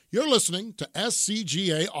You're listening to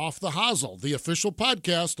SCGA Off the Hosel, the official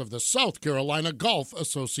podcast of the South Carolina Golf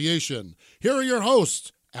Association. Here are your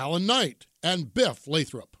hosts, Alan Knight and Biff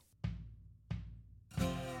Lathrop.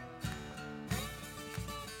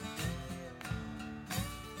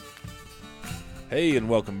 Hey, and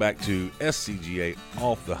welcome back to SCGA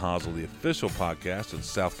Off the Hosel, the official podcast of the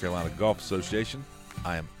South Carolina Golf Association.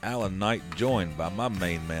 I am Alan Knight, joined by my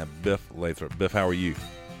main man, Biff Lathrop. Biff, how are you?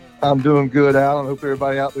 I'm doing good, Alan. Hope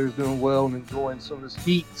everybody out there is doing well and enjoying some of this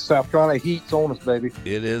heat. South Carolina heat's on us, baby.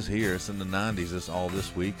 It is here. It's in the 90s all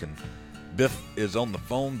this week, and Biff is on the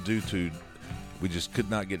phone due to we just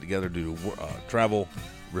could not get together due to travel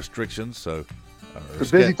restrictions. So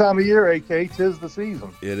it's a busy time of year, AK. 'Tis the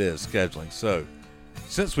season. It is scheduling. So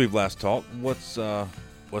since we've last talked, what's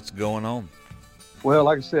going on? Well,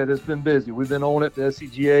 like I said, it's been busy. We've been on it, the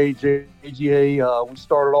SCGA, JGA. We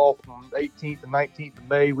started off on 18th and 19th of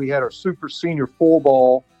May. We had our Super Senior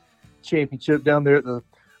Four-Ball Championship down there at the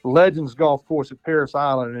Legends Golf Course at Paris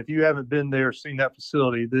Island. And if you haven't been there, seen that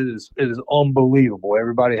facility, it is unbelievable.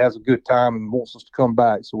 Everybody has a good time and wants us to come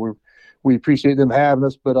back. So we appreciate them having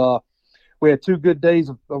us. But we had 2 good days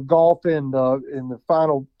of golf, and the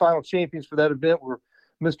final champions for that event were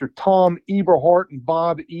Mr. Tom Eberhart and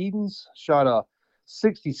Bob Edens. Shot a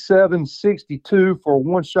 67-62 for a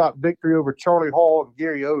one-shot victory over Charlie Hall and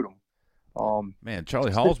Gary Odom. Man,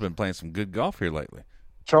 Charlie Hall's been playing some good golf here lately.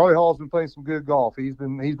 Charlie Hall's been playing some good golf. He's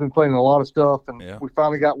been playing a lot of stuff, and yeah. We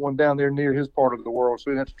finally got one down there near his part of the world, so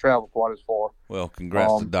we didn't have to travel quite as far. Well,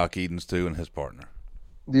 congrats to Doc Edens too and his partner.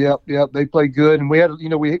 Yep, they play good, and we had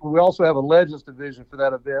we also have a Legends division for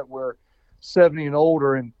that event where 70 and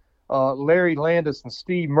older, and Larry Landis and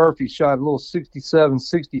Steve Murphy shot a little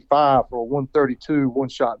 67-65 for a 132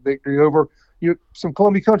 one-shot victory over some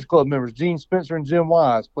Columbia Country Club members. Gene Spencer and Jim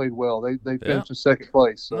Wise played well. They finished in second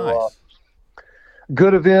place. So, nice.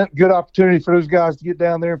 Good event, good opportunity for those guys to get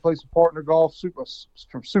down there and play some partner golf, super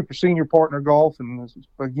senior partner golf. And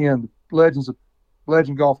again, the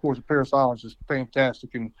Legend Golf Course at Paris Island is just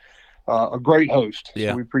fantastic and a great host.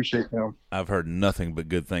 Yeah. So we appreciate them. I've heard nothing but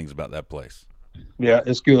good things about that place. Yeah,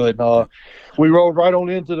 it's good. We rolled right on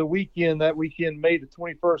into the weekend. That weekend, May the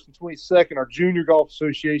 21st and 22nd, our Junior Golf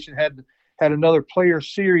Association had another Player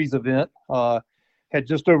Series event. Had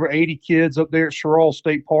just over 80 kids up there at Sherrill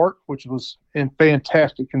State Park, which was in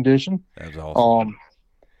fantastic condition. That's awesome.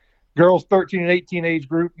 Girls 13 and 18 age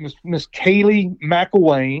group, Miss Kaylee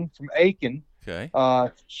McElwain from Aiken. Okay.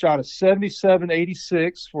 Shot a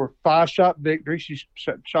 77-86 for a 5-shot victory. She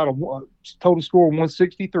shot a total score of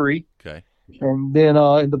 163. Okay. And then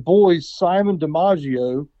in the boys, Simon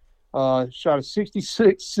DiMaggio shot a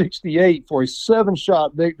 66-68 for a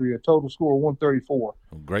 7-shot victory, a total score of 134.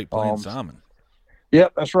 Well, great playing, Simon.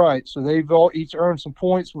 Yep, that's right. So they've all each earned some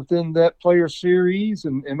points within that Player Series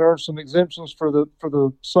and earned some exemptions for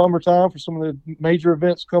the summertime for some of the major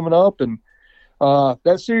events coming up. And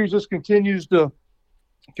that series just continues to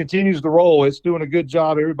roll. It's doing a good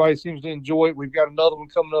job. Everybody seems to enjoy it. We've got another one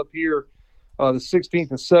coming up here the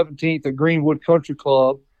 16th and 17th at Greenwood Country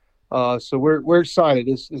Club. So we're excited.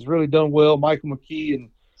 It's really done well. Michael McKee and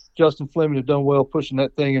Justin Fleming have done well pushing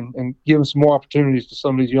that thing and giving some more opportunities to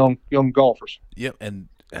some of these young golfers. Yep, and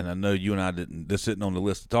I know you and I didn't – this isn't on the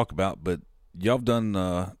list to talk about, but y'all have done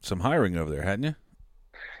some hiring over there, hadn't you?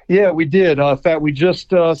 Yeah, we did. In fact, we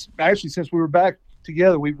just actually, since we were back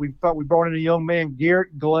together, we brought in a young man,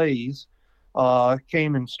 Garrett Glaze,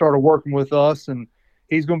 came and started working with us, and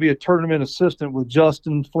he's going to be a tournament assistant with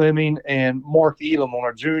Justin Fleming and Mark Elam on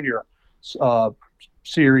our junior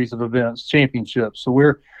series of events, championships. So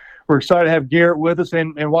we're excited to have Garrett with us.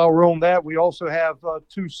 And while we're on that, we also have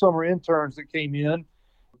 2 summer interns that came in.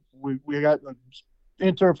 We got an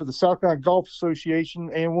intern for the South Carolina Golf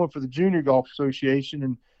Association and one for the Junior Golf Association.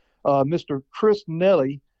 And Mr. Chris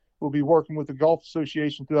Nelly will be working with the Golf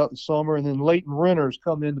Association throughout the summer. And then Leighton Renner's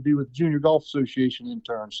come in to be with the Junior Golf Association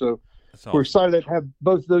intern. So awesome. We're excited to have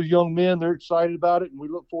both of those young men. They're excited about it, and we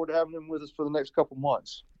look forward to having them with us for the next couple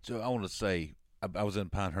months. So I want to say I was in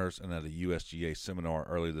Pinehurst and at a USGA seminar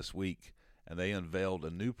earlier this week, and they unveiled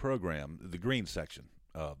a new program, the green section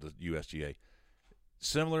of the USGA.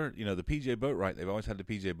 Similar, the PGA Boatwright, they've always had the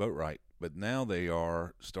PGA Boatwright, but now they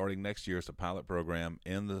are starting next year as a pilot program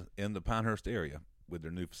in the Pinehurst area with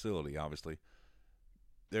their new facility, obviously.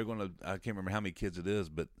 They're going to, I can't remember how many kids it is,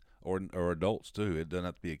 but or adults too. It doesn't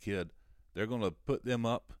have to be a kid. They're going to put them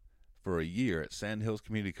up for a year at Sand Hills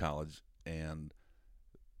Community College and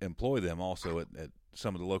employ them also at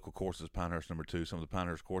some of the local courses, Pinehurst number 2, some of the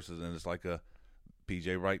Pinehurst courses, and it's like a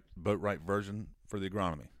PJ Boatwright version for the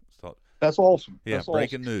agronomy. That's awesome. Yeah, that's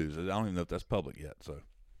breaking awesome news. I don't even know if that's public yet. So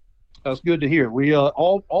That's good to hear. We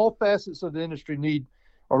all facets of the industry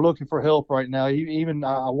are looking for help right now. Even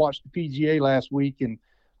I watched the PGA last week, and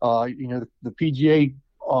the PGA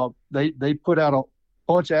they put out a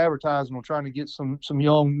bunch of advertising on trying to get some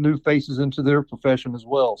young new faces into their profession as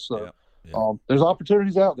well. So there's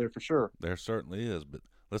opportunities out there for sure. There certainly is. But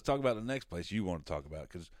let's talk about the next place you want to talk about,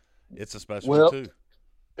 because it's a special one too.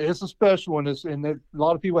 It's a special one. A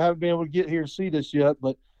lot of people haven't been able to get here and see this yet,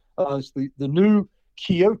 but it's the new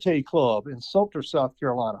Quixote Club in Sumter, South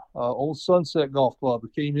Carolina. Old Sunset Golf Club.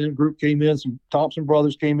 Group came in, some Thompson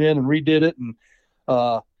brothers came in and redid it, and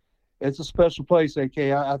it's a special place, AK.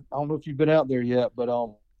 I don't know if you've been out there yet, but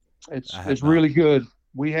it's really good.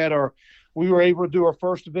 We were able to do our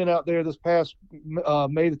first event out there this past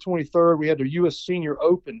May the 23rd. We had the U.S. Senior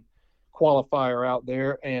Open qualifier out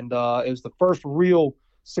there, and it was the first real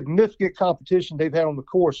significant competition they've had on the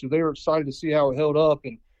course. So they were excited to see how it held up,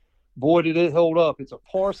 and boy, did it hold up. It's a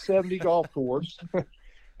par 70 golf course,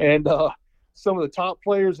 and some of the top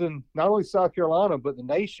players in not only South Carolina but the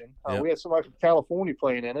nation. We had somebody from California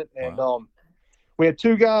playing in it, and we had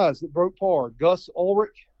two guys that broke par. Gus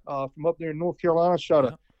Ulrich from up there in North Carolina shot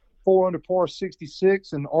a 4 under par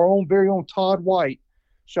 66, and our very own Todd White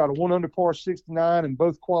shot a 1 under par 69, and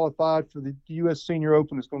both qualified for the U.S. Senior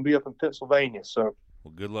Open. It's going to be up in Pennsylvania. So,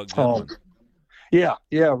 well, good luck, gentlemen. Yeah,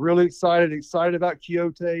 really excited about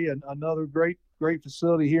Quixote, and another great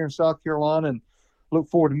facility here in South Carolina, and look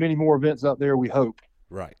forward to many more events out there, we hope.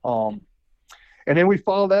 Right. And then we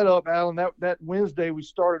followed that up, Alan. That Wednesday we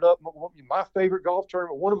started up my favorite golf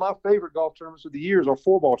tournament. One of my favorite golf tournaments of the year is our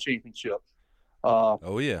 4-ball championship.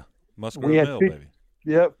 Musgrove Mill, baby.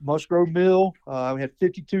 Yep, Musgrove Mill. We had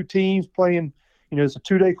 52 teams playing. It's a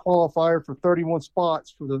 2-day qualifier for 31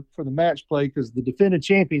 spots for the match play, because the defending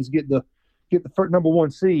champions get the number 1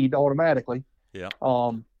 seed automatically. Yeah.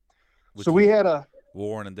 So we had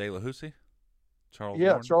Warren and De La Houssaye.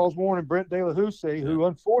 Charles Warren and Brent De La Houssaye, who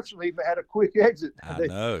unfortunately had a quick exit. I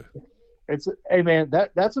know. Hey man,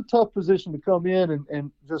 that's a tough position to come in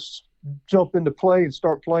and just jump into play and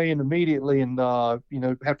start playing immediately, and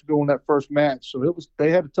have to go on that first match. So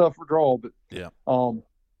they had a tough draw, but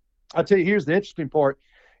I tell you, here's the interesting part.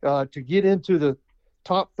 To get into the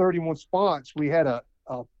top 31 spots, we had a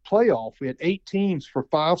playoff. We had 8 teams for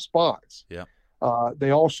 5 spots. Yeah. They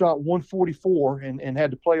all shot 144 and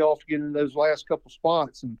had to play off to get into those last couple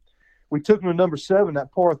spots. And we took them to number 7,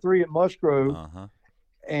 that par 3 at Musgrove,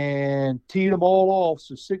 and teed them all off.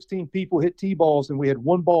 So 16 people hit tee balls, and we had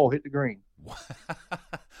 1 ball hit the green.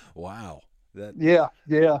 Wow. Yeah.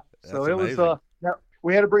 So it amazing. was now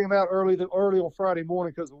we had to bring them out early on Friday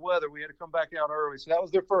morning because of the weather. We had to come back out early. So that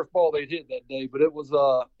was their first ball they'd hit that day. But it was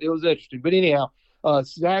interesting. But anyhow,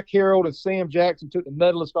 Zach Harold and Sam Jackson took the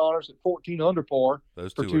medalist honors at 14 under par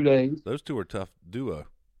for 2 days. Those two are a tough duo.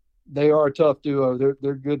 They are a tough duo.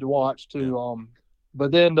 They're good to watch too. Yeah.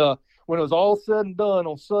 But then when it was all said and done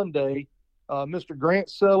on Sunday, Mr. Grant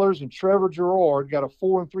Sellers and Trevor Gerard got a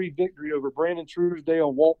 4-3 victory over Brandon Truesdale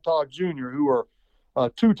and Walt Todd Jr., who are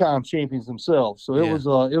 2-time champions themselves. So it was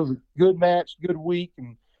a good match, good week,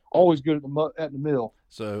 and always good at the mill.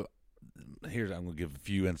 So I'm going to give a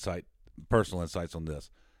few personal insights on this.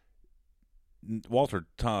 Walter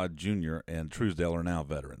Todd Jr. and Truesdale are now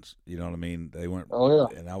veterans. You know what I mean? They weren't. Oh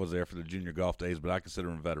yeah. And I was there for the junior golf days, but I consider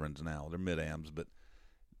them veterans now. They're mid-ams, but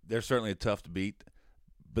they're certainly tough to beat.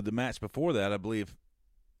 But the match before that, I believe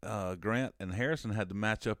Grant and Harrison had to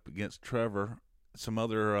match up against Trevor, some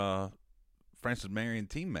other Francis Marion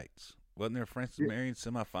teammates. Wasn't there a Francis Marion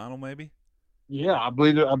semifinal maybe? Yeah, I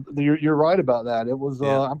believe you're right about that. It was.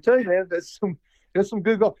 I'm telling you, man, that's some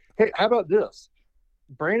good golf. Hey, how about this?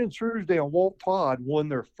 Brandon Truesdale and Walt Todd won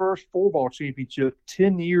their first 4-ball championship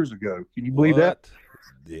 10 years ago. Can you believe that?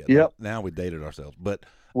 Yeah. Yep. Now we dated ourselves, but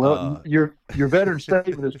your veteran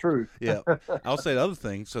statement is true. Yeah. I'll say the other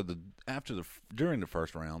thing. So during the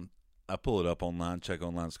first round, I pull it up online, check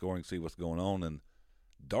online scoring, see what's going on, and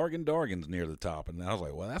Dargan's near the top, and I was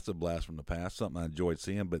like, well, that's a blast from the past, something I enjoyed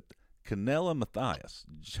seeing. But Canella Matthias,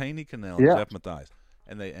 Cheney Canella, Jeff Matthias,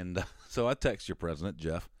 and so I text your president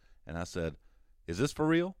Jeff, and I said, is this for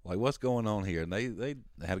real? Like, what's going on here? And they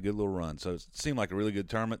had a good little run. So it seemed like a really good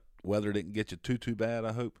tournament. Weather didn't get you too bad,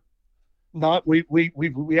 I hope. Not we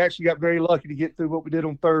actually got very lucky to get through what we did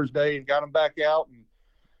on Thursday and got them back out and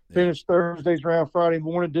finished Thursday's round Friday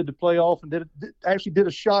morning, did the playoff, and did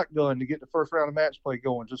a shotgun to get the first round of match play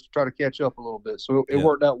going just to try to catch up a little bit. So it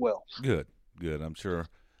worked out well. Good. I'm sure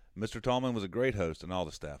Mr. Tallman was a great host and all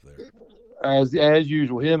the staff there. As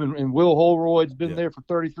usual, him and Will Holroyd's been there for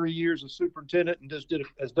 33 years as superintendent and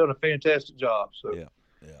has done a fantastic job. So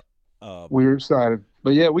we're excited.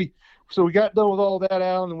 But yeah, we so we got done with all that,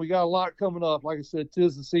 Alan, and we got a lot coming up. Like I said,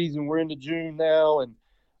 'tis the season. We're into June now, and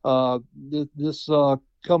this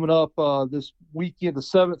coming up this weekend, the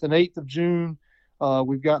 7th and 8th of June,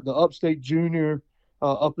 we've got the Upstate Junior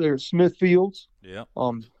up there at Smithfields. Yeah.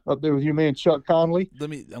 Up there with your man Chuck Conley. I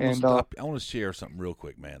want to share something real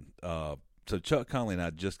quick, man. So Chuck Conley and I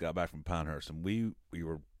just got back from Pinehurst, and we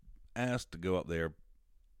were asked to go up there,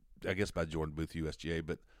 I guess by Jordan Booth, USGA,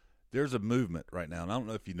 but there's a movement right now, and I don't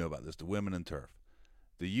know if you know about this, the Women in Turf.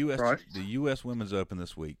 The U.S. Women's Open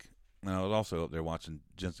this week, and I was also up there watching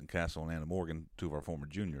Jensen Castle and Anna Morgan, two of our former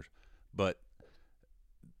juniors, but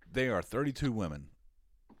there are 32 women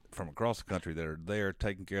from across the country that are there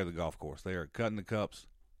taking care of the golf course. They are cutting the cups,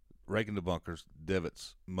 raking the bunkers,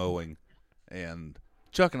 divots, mowing, and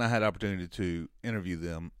Chuck and I had the opportunity to interview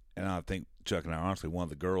them, and I think Chuck and I are honestly one of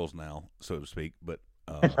the girls now, so to speak, but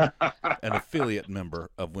an affiliate member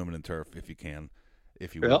of Women in Turf, if you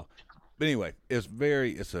will. Yep. But anyway, it's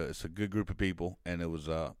a good group of people, and it was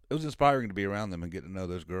inspiring to be around them and get to know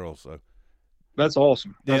those girls. So that's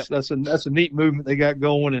awesome. That's a neat movement they got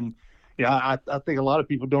going, and I think a lot of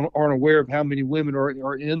people aren't aware of how many women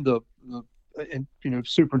are in the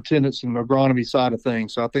superintendents and agronomy side of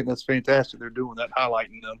things. So I think that's fantastic. They're doing that,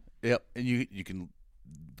 highlighting them. Yep, and you can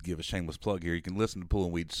give a shameless plug here. You can listen to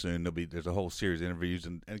Pulling Weeds soon. There's a whole series of interviews,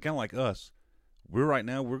 and kind of like us, we're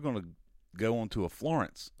going to go on to a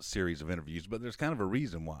Florence series of interviews, but there's kind of a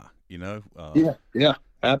reason why, Yeah,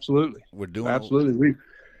 absolutely. We're doing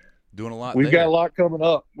doing a lot. We've got a lot coming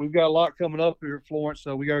up. We've got a lot coming up here at Florence.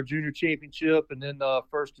 So we got our junior championship, and then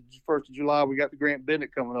first of July we got the Grant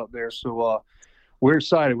Bennett coming up there. So we're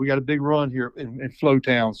excited. We got a big run here in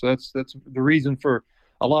Flowtown. So that's the reason for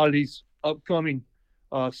a lot of these upcoming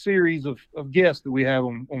series of guests that we have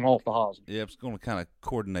on Off the Hosel. Yeah, it's going to kind of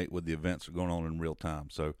coordinate with the events that are going on in real time.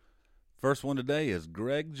 So first one today is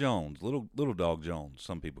Greg Jones, Little Dog Jones,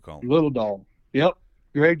 some people call him. Little Dog. Yep.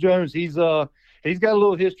 Greg Jones, he's got a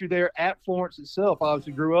little history there at Florence itself.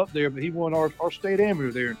 Obviously grew up there, but he won our state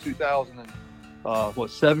amateur there in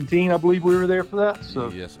 2017, I believe we were there for that. So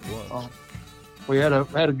yes, it was. We had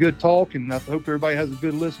a good talk, and I hope everybody has a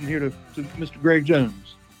good listen here to Mr. Greg Jones.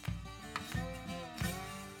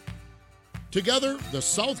 Together, the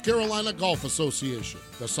South Carolina Golf Association,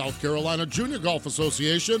 the South Carolina Junior Golf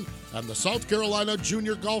Association, and the South Carolina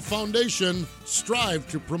Junior Golf Foundation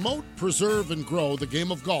strive to promote, preserve, and grow the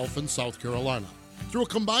game of golf in South Carolina. Through a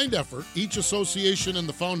combined effort, each association and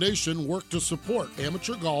the foundation work to support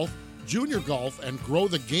amateur golf, junior golf, and grow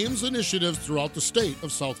the game's initiatives throughout the state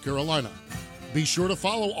of South Carolina. Be sure to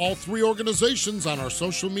follow all three organizations on our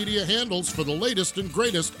social media handles for the latest and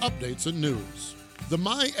greatest updates and news. The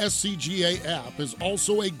MySCGA app is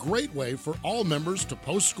also a great way for all members to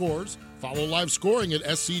post scores, follow live scoring at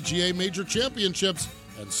SCGA Major Championships,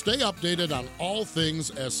 and stay updated on all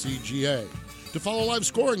things SCGA. To follow live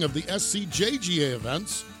scoring of the SCJGA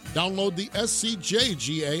events, download the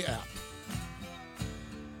SCJGA app.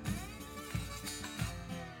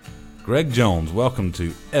 Greg Jones, welcome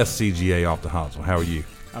to SCGA Off the Hosel. How are you?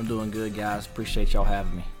 I'm doing good, guys. Appreciate y'all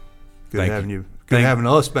having me. Good having you. Good having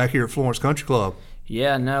us back here at Florence Country Club.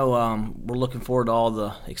 Yeah, no, we're looking forward to all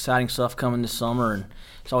the exciting stuff coming this summer, and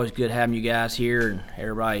it's always good having you guys here, and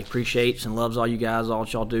everybody appreciates and loves all you guys, all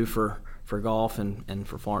that y'all do for golf and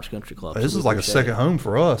for Florence Country Club. This is like a second home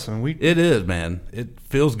for us. I mean, it is, man. It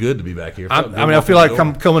feels good to be back here. I feel like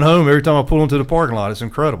I'm coming home every time I pull into the parking lot. It's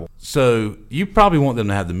incredible. So you probably want them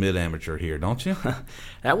to have the mid-amateur here, don't you?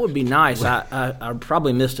 That would be nice. I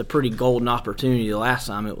probably missed a pretty golden opportunity the last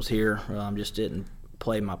time it was here. Just didn't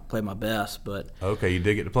play my best, but okay, you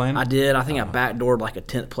did get to playing? I did. I think I backdoored like a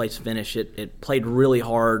 10th place finish. It played really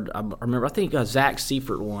hard. I remember. I think Zach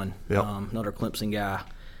Seifert won. Yep. Another Clemson guy.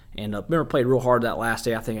 And remember, played real hard that last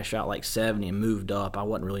day. I think I shot like 70 and moved up. I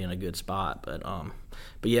wasn't really in a good spot, but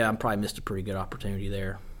yeah, I probably missed a pretty good opportunity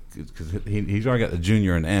there. Because he's already got the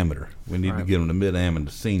junior and amateur. We need to get him the mid-am and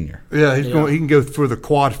the senior. Yeah, he can go for the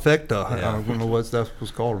quadfecta. Yeah. I don't know what that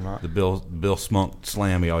was called or not. The Bill Smunk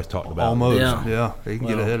Slam he always talked about. Almost, yeah. He can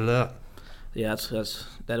get ahead of that. Yeah,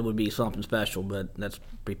 that would be something special, but that's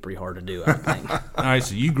pretty hard to do, I think. All right,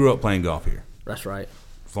 so you grew up playing golf here. That's right.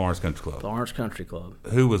 Florence Country Club. Florence Country Club.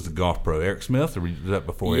 Who was the golf pro? Eric Smith, or was that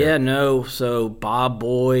before Eric? Yeah, no. So Bob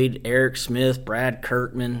Boyd, Eric Smith, Brad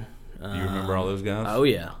Kirkman. You remember all those guys? Oh,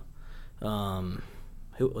 yeah.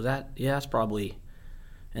 Who was that? Yeah, that's probably.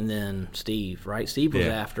 And then Steve, right? Steve was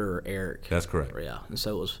after Eric. That's correct. Yeah, and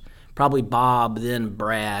so it was probably Bob, then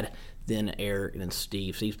Brad, then Eric, and then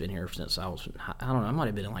Steve. Steve's been here since I was, I don't know, I might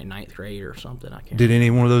have been in like 9th grade or something. I can't remember. Any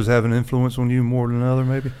one of those have an influence on you more than another,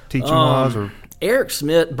 maybe? Teaching-wise or? Eric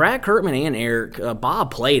Smith, Brad Kirkman, and Eric, Bob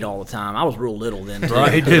played all the time. I was real little then, too.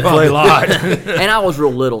 Right, he did play a lot. And I was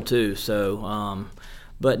real little, too. So,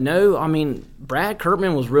 but no, I mean, Brad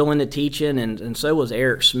Kirkman was real into teaching, and so was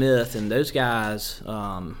Eric Smith. And those guys,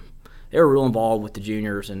 they were real involved with the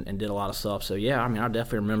juniors and did a lot of stuff. So, yeah, I mean, I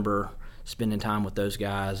definitely remember spending time with those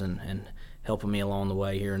guys and helping me along the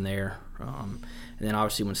way here and there. And then,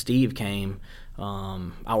 obviously, when Steve came,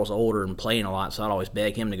 I was older and playing a lot, so I'd always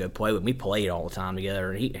beg him to go play with me. We played all the time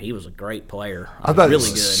together, and he was a great player. I thought really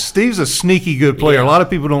good. Steve's a sneaky good player. Yeah. A lot of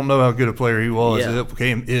people don't know how good a player he was. Yeah.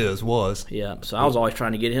 It was. Yeah, so I was always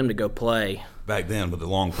trying to get him to go play. Back then, with the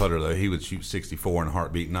long putter, though, he would shoot 64 in a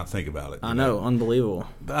heartbeat and not think about it. I know, unbelievable.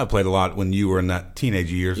 I played a lot when you were in that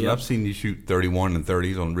teenage years, and Yep. I've seen you shoot 31 and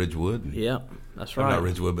 30s on Ridgewood. And, Yep, that's right. Not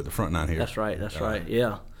Ridgewood, but the front nine here. That's right.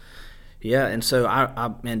 Yeah. Yeah, and so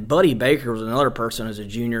and Buddy Baker was another person as a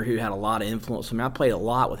junior who had a lot of influence. I mean, I played a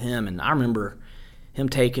lot with him, and I remember him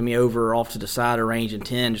taking me over off to the side of range in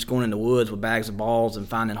 10, just going in the woods with bags of balls and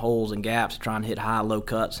finding holes and gaps, trying to hit high, low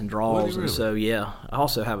cuts and draws. Really? And so, yeah, I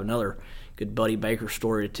also have another good Buddy Baker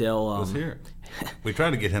story to tell. Let's hear it. We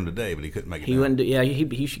tried to get him today, but he couldn't make it. He wouldn't.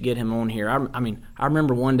 He should get him on here. I mean, I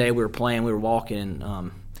remember one day we were playing, we were walking,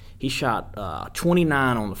 and he shot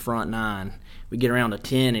 29 on the front nine. We get around to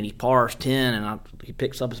 10, and he pars 10, and he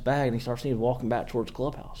picks up his bag, and he starts walking back towards the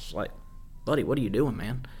clubhouse. Like, buddy, what are you doing,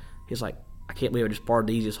 man? He's like, I can't believe I just parred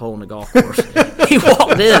the easiest hole in the golf course. He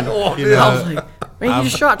walked in. I was like, man, you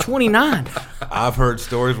just shot 29. I've heard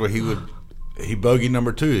stories where he bogeyed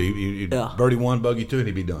number 2. He birdie 1, bogey 2, and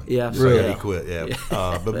he'd be done. Yeah, so really? He quit. Yeah,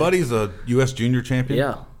 but Buddy's a U.S. junior champion.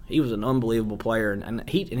 Yeah, he was an unbelievable player, and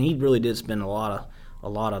he really did spend a lot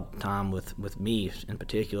of time with me in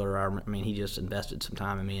particular. I mean, he just invested some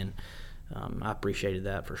time in me, and I appreciated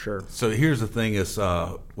that for sure. So here's the thing: is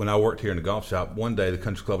when I worked here in the golf shop, one day the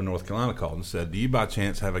Country Club in North Carolina called and said, "Do you by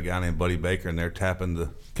chance have a guy named Buddy Baker in there tapping the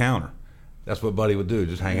counter?" That's what Buddy would do,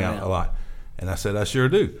 just hang out a lot. And I said, "I sure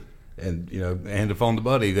do." And hand the phone to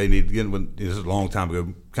Buddy. They need to get when this is a long time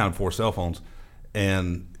ago, kind of before cell phones,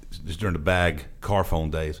 and just during the bag car phone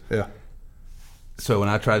days. Yeah. So when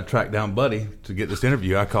I tried to track down Buddy to get this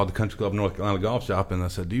interview, I called the Country Club North Carolina Golf Shop, and I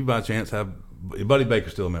said, "Do you by chance have Buddy Baker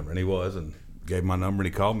still a member?" And he was, and gave him my number,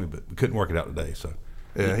 and he called me, but we couldn't work it out today. So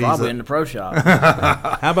Yeah, He's probably in the pro shop.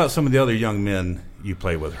 how about some of the other young men you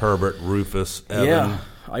play with? Herbert, Rufus, Evan. Yeah.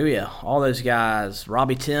 Oh, yeah. All those guys.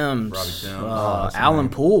 Robbie Timms. Alan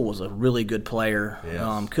Poole was a really good player.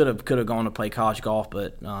 Yes. Could have gone to play college golf,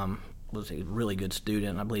 but was a really good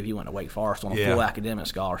student. I believe he went to Wake Forest on a full academic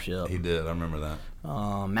scholarship. He did. I remember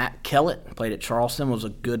that. Matt Kellett played at Charleston, was a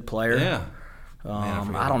good player. Yeah.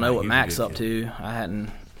 I don't know what Mac's up to. I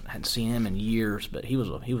hadn't seen him in years, but he was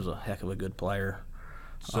a heck of a good player.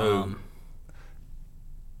 So,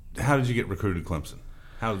 how did you get recruited to Clemson?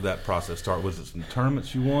 How did that process start? Was it some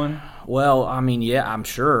tournaments you won? Well, I mean, yeah, I'm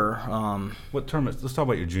sure. What tournaments? Let's talk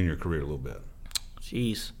about your junior career a little bit.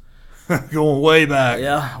 Jeez. Going way back.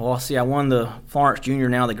 Yeah, well, see, I won the Florence Junior,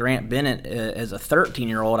 now the Grant Bennett. As a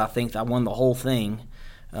 13-year-old, I think I won the whole thing.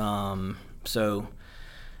 So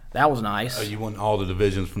that was nice. You won all the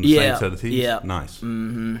divisions from the same set of teams? Yeah. Nice.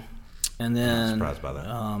 Mm-hmm. And then, I'm surprised by that.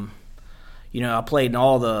 I played in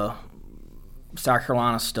all the South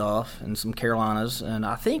Carolina stuff and some Carolinas, and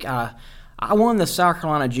I think I won the South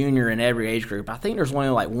Carolina Junior in every age group. I think there's only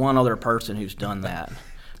like one other person who's done that.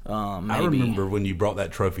 Maybe. I remember when you brought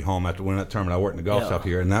that trophy home after winning that tournament. I worked in the golf shop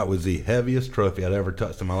here, and that was the heaviest trophy I'd ever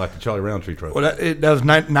touched in my life, the Charlie Roundtree trophy. Well, that was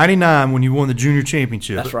 99 when you won the junior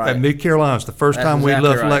championship. That's right. At Mid-Carolina. It's the first That's time exactly we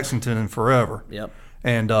left right. Lexington in forever. Yep.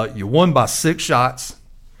 And you won by 6 shots.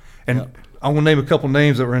 And I'm going to name a couple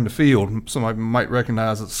names that were in the field. Somebody might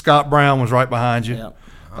recognize it. Scott Brown was right behind you.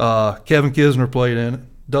 Yep. Kevin Kisner played in it.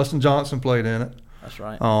 Dustin Johnson played in it. That's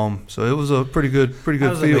right. So it was a pretty good How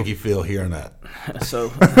does field. it make you feel hearing that?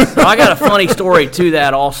 So I got a funny story to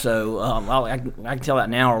that also. I can tell that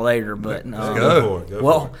now or later, but Go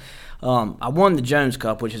for it. I won the Jones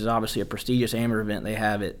Cup, which is obviously a prestigious amateur event they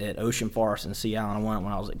have at Ocean Forest in Sea Island. I won it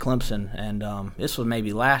when I was at Clemson, and this was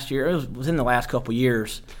maybe last year. It was within the last couple of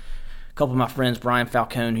years. A couple of my friends, Brian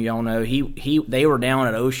Falcone, who y'all know, they were down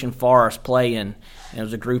at Ocean Forest playing, and it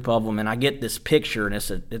was a group of them. And I get this picture, and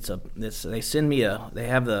they send me they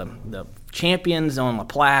have the champions on the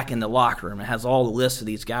plaque in the locker room. It has all the lists of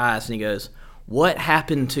these guys, and he goes, "What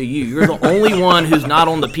happened to you? You're the only one who's not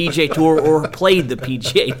on the PGA Tour or played the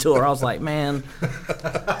PGA Tour." I was like, man,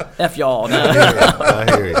 F y'all. No.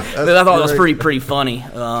 I hear you. But I thought it was pretty funny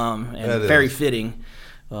and very fitting.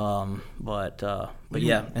 But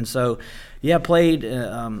yeah, and so I played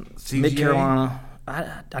Mid Carolina.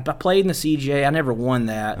 I played in the CJ. I never won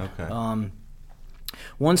that. Okay.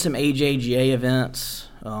 won some AJGA events.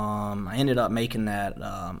 I ended up making that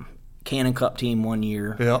Can-Am Cup team one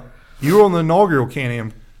year. Yeah. You were on the inaugural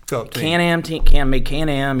Can-Am Cup team. Can-Am team, made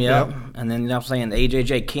Can-Am, yep. Yep. And then I'm saying the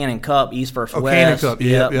AJJ Can-Am Cup, East versus Oh, West. Can-Am Cup,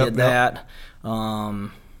 did that.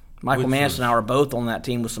 Michael Manson and I were both on that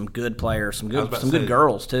team with some good players, some good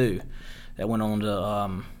girls too, that went on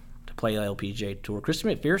to play the LPGA Tour.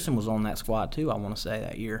 Christy McPherson was on that squad too, I want to say,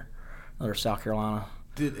 that year. Another South Carolina.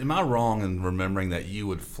 Am I wrong in remembering that you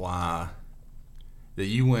would fly, that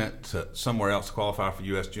you went to somewhere else to qualify for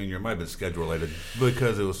U.S. Junior? It might have been schedule related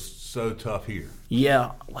because it was so tough here.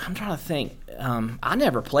 Yeah, I'm trying to think. I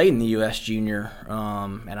never played in the U.S. Junior,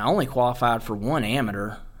 and I only qualified for one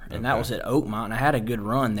amateur, and that was at Oakmont, and I had a good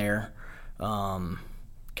run there. God,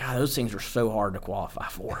 those things are so hard to qualify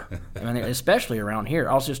for. I mean, especially around here.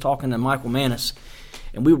 I was just talking to Michael Manis,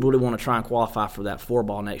 and we really want to try and qualify for that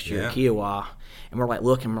 4-ball next year at Kiowa. And we're like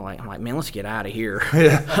looking, I'm like, man, let's get out of here.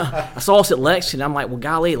 Yeah. I saw us at Lexington. I'm like, well,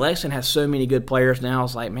 golly, Lexington has so many good players now. I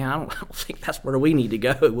was like, man, I don't think that's where we need to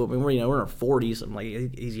go. Well, we're in our 40s. I'm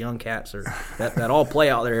like, these young cats are that all play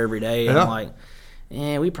out there every day. And I'm like,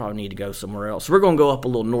 we probably need to go somewhere else. So we're going to go up a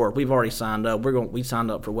little north. We've already signed up. We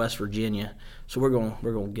signed up for West Virginia. So we're going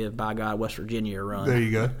to give, by God, West Virginia a run. There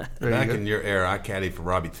you go. Back in your era, I caddied for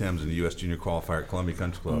Robbie Timms in the U.S. Junior qualifier at Columbia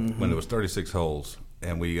Country Club when it was 36 holes.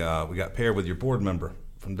 And we got paired with your board member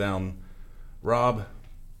from down, Rob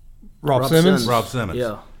Simmons. Rob Simmons.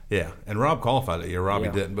 Yeah. And Rob qualified that year. Robbie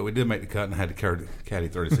didn't, but we did make the cut and had to caddy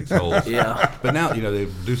 36 holes. Yeah. But now,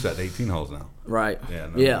 they've reduced that to 18 holes now. Right.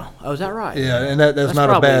 Yeah. Oh, is that right? Yeah, and that's not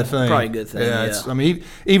probably a bad thing. Probably a good thing. Yeah. I mean,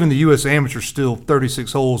 even the U.S. Amateur still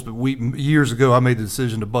 36 holes, but years ago I made the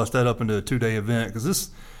decision to bust that up into a 2-day event because this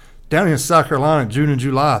down in South Carolina, June and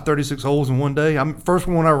July, 36 holes in one day. First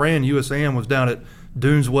one I ran USAM was down at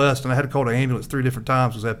Dunes West, and I had to call the ambulance 3 different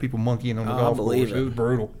times because I had people monkeying on the golf course. It was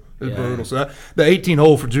brutal. It was brutal. So the 18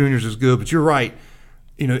 hole for juniors is good, but you're right.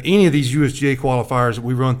 Any of these USGA qualifiers that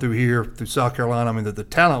we run through here, through South Carolina, I mean, the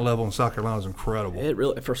talent level in South Carolina is incredible. It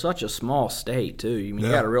really, for such a small state, too. You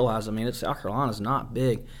got to realize, South Carolina's not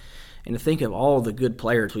big. And to think of all the good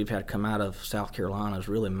players we've had come out of South Carolina is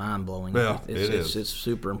really mind-blowing. Yeah, it's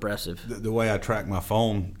super impressive. The way I track my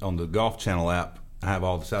phone on the Golf Channel app, I have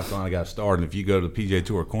all the South Carolina guys started. And if you go to the PGA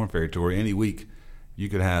Tour or Korn Ferry Tour any week, you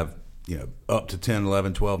could have up to 10,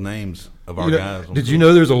 11, 12 names of our guys. Did you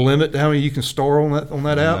know there's a limit to how many you can star on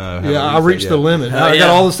that app? No, I reached the limit. I got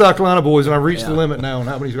all the South Carolina boys, and I reached the limit now on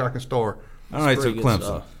how many I can star. All right, so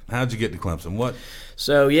Clemson. How'd you get to Clemson? What?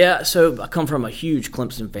 So I come from a huge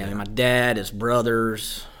Clemson family. My dad, his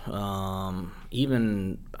brothers,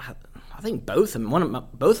 even I think both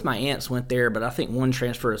my aunts went there, but I think one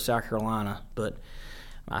transferred to South Carolina. But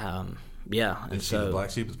Is she the black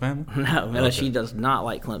sheep of the family? No, she does not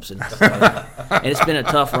like Clemson. And it's been a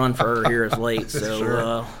tough run for her here as late.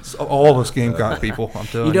 So all of us Gamecock people, I'm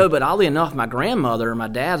telling you. But oddly enough, my grandmother, my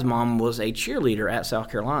dad's mom, was a cheerleader at South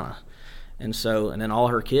Carolina. And then all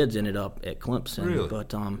her kids ended up at Clemson. Really?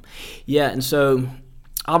 But and so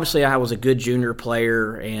obviously I was a good junior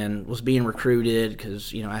player and was being recruited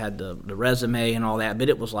because I had the resume and all that. But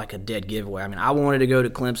it was like a dead giveaway. I mean, I wanted to go to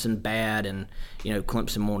Clemson bad, and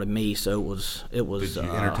Clemson wanted me. So it was. Did you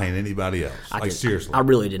entertain anybody else? Seriously, I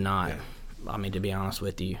really did not. Yeah. I mean, to be honest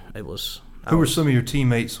with you, it was. Who were some of your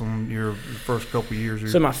teammates on your first couple of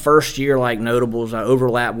years? So my first year, like notables, I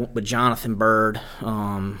overlapped with Jonathan Bird.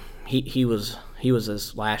 He was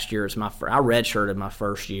his last year. I redshirted my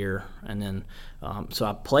first year, and then so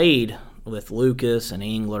I played with Lucas and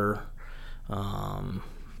Engler, and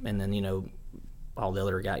then all the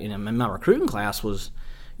other guys. My recruiting class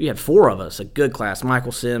you had 4 of us, a good class: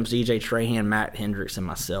 Michael Sims, DJ Trahan, Matt Hendricks, and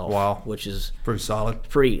myself. Wow, which is pretty solid.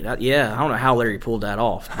 I don't know how Larry pulled that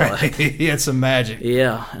off. But he had some magic.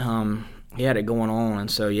 Yeah, he had it going on, and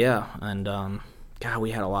so God,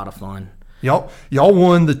 we had a lot of fun. Y'all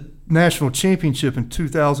won the national championship in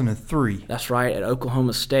 2003. That's right, at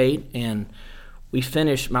Oklahoma State, and we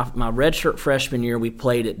finished my redshirt freshman year. We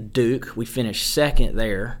played at Duke. We finished second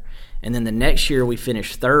there, and then the next year we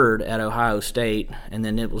finished third at Ohio State. And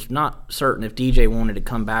then it was not certain if DJ wanted to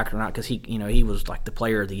come back or not because he was like the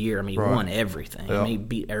player of the year. I mean, he won everything. Yeah. I mean, he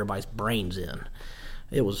beat everybody's brains in.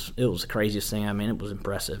 It was the craziest thing. I mean, it was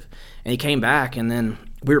impressive. And he came back, and then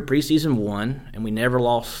we were preseason 1, and we never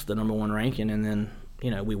lost the number 1 ranking. And then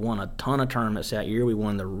we won a ton of tournaments that year. We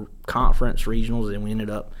won the conference regionals, and we ended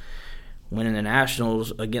up winning the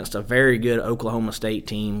nationals against a very good Oklahoma State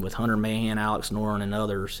team with Hunter Mahan, Alex Noren, and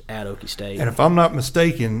others at Okie State. And if I'm not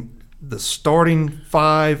mistaken, the starting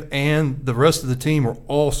 5 and the rest of the team were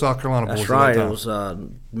all South Carolina boys. That's right. It was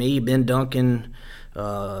me, Ben Duncan,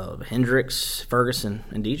 Hendricks, Ferguson,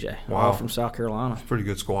 and DJ. Wow. All from South Carolina. Pretty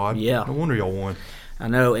good squad. Yeah. No wonder y'all won. I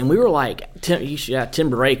know, and we were like, Tim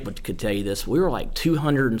Drake could tell you this. We were like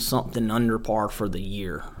 200 and something under par for the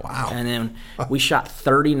year. Wow. And then we shot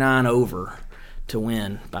 39 over to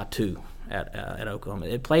win by 2 at Oklahoma.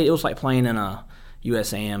 It was like playing in a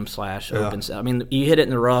USAM / open. I mean, you hit it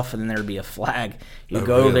in the rough, and then there'd be a flag. You'd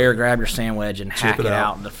go over there, grab your sand wedge, and hack it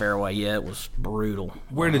out in the fairway. Yeah, it was brutal.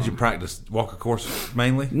 Where did you practice? Walker course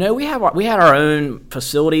mainly? No, we had our own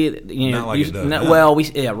facility. Not like it does now. Well,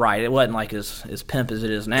 right. It wasn't like as pimp as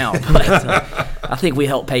it is now, but I think we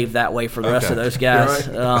helped pave that way for the rest of those guys.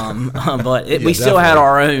 Right. But we still had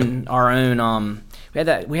our own.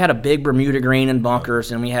 We had a big Bermuda green and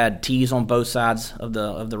bunkers, and we had tees on both sides of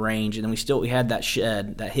the range, and then we had that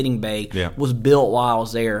shed, that hitting bay was built while I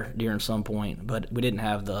was there during some point, but we didn't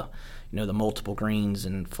have the multiple greens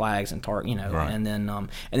and flags and right. and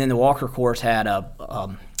then the Walker course had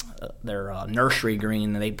their nursery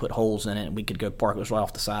green, and they put holes in it, and we could go park. It was right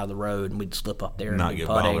off the side of the road, and we'd slip up there not and get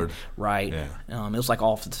putting. bothered. Right. Yeah. It was like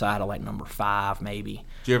off the side of like number 5 maybe.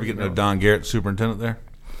 Did you ever get to know Don Garrett, superintendent there?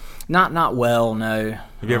 Not well, no.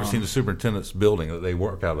 Have you ever seen the superintendent's building that they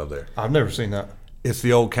work out of there? I've never seen that. It's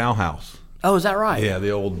the old cow house. Oh, is that right? Yeah,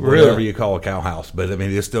 the old Really? whatever you call a cow house. But I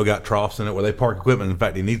mean, it's still got troughs in it where they park equipment. In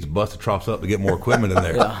fact, he needs to bust the troughs up to get more equipment in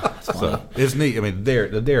there. That's funny. So it's neat. I mean,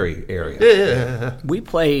 the dairy area. Yeah. We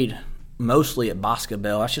played mostly at Bosco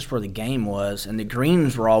Bell. That's just where the game was, and the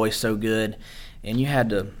greens were always so good, and you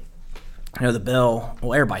had to. The bell.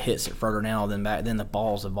 Well, everybody hits it further now than back then. The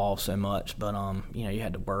balls evolved so much, but you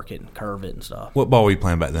had to work it and curve it and stuff. What ball were you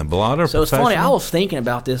playing back then? Ballata or So it's funny. I professional? was thinking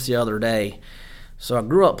about this the other day. So I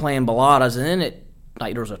grew up playing balladas, and then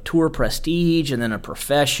there was a tour prestige, and then a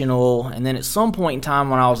professional, and then at some point in time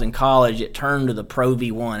when I was in college, it turned to the Pro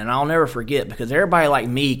V1, and I'll never forget because everybody like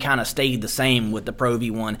me kind of stayed the same with the Pro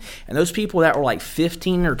V1, and those people that were like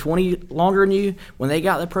 15 or 20 longer than you, when they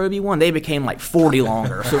got the Pro V1, they became like 40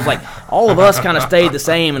 longer. So it was like all of us kind of stayed the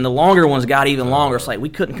same, and the longer ones got even longer. It's like we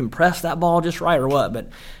couldn't compress that ball just right or what, but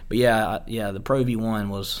yeah, the Pro V1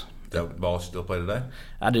 was. That ball still play today?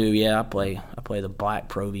 I do, yeah. I play the black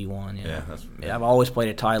Pro V1. Yeah, I've always played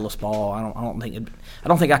a Titleist ball. I don't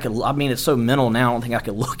think I could. I mean, it's so mental now. I don't think I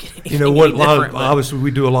could look at anything. You know what? different, Obviously, we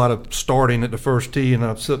do a lot of starting at the first tee, and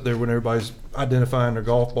I sit there when everybody's identifying their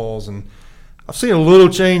golf balls, and I've seen a little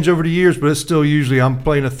change over the years, but it's still usually I'm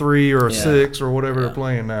playing a 3 or a 6 or whatever they're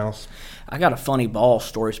playing now. I got a funny ball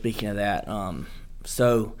story. Speaking of that,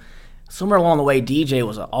 so somewhere along the way, DJ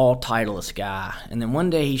was an all Titleist guy, and then one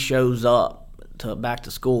day he shows up back to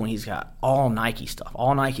school, and he's got all Nike stuff,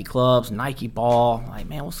 all Nike clubs, Nike ball. I'm like,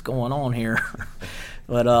 man, what's going on here?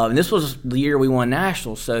 But and this was the year we won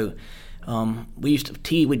nationals, so we used to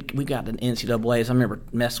tee. We got the NCAAs. I remember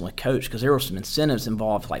messing with Coach because there were some incentives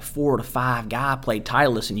involved. Like 4 to 5 guy played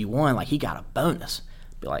Titleist and you won, like he got a bonus.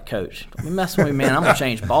 Be like, Coach, don't be messing with me, man. I'm gonna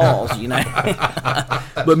change balls,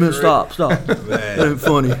 But man, stop. That ain't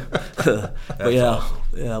funny. But yeah,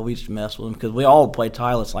 awesome. We used to mess with him because we all played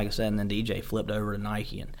Titleist, like I said, and then DJ flipped over to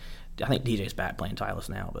Nike, and I think DJ's back playing Titleist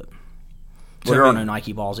now, but there are no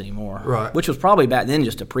Nike balls anymore. Right. Which was probably back then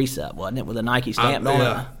just a precept, wasn't it, with a Nike stamp on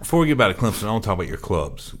it? Before we get back to Clemson, I want to talk about your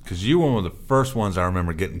clubs because you were one of the first ones I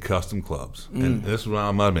remember getting custom clubs, and this is when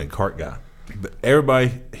I might have been a cart guy. But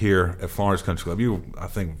everybody here at Florence Country Club, you were, I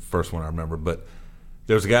think, the first one I remember, but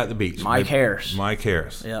there was a guy at the beach. Mike Harris.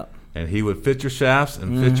 Yeah. And he would fit your shafts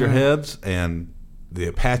and fit your heads and the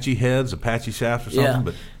Apache heads, Apache shafts or something. Yeah.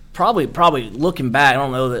 But Probably looking back, I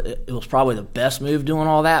don't know that it was probably the best move doing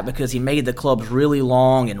all that because he made the clubs really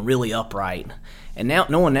long and really upright. And now,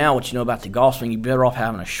 knowing now what you know about the golf swing, you're better off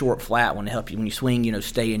having a short flat one to help you when you swing,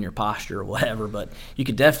 stay in your posture or whatever. But you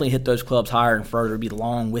could definitely hit those clubs higher and further. It'd be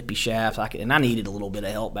long, whippy shafts. And I needed a little bit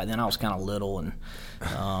of help back then. I was kind of little and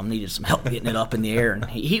needed some help getting it up in the air. And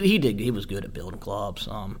he was good at building clubs.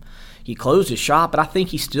 He closed his shop, but I think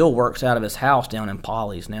he still works out of his house down in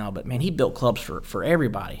Polly's now. But, man, he built clubs for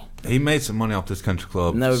everybody. he made some money off this country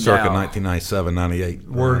club No circa doubt. 1997, 98.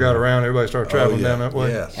 Word got around, everybody started traveling down that way.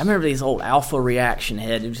 Yes. I remember these old Alpha Reaction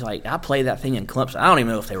heads. It was like, I played that thing in Clemson. I don't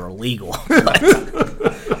even know if they were legal.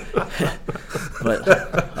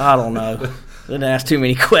 But I don't know. Didn't ask too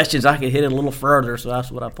many questions. I could hit it a little further, so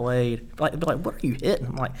that's what I played. Like, what are you hitting?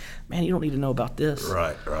 I'm like, man, you don't need to know about this.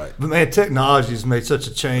 Right. But man, technology's made such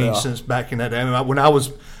a change since back in that day. I mean, when I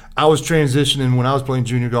was transitioning when I was playing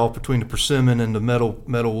junior golf between the persimmon and the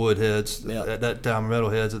metal wood heads at that time, metal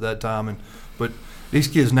heads at that time, but these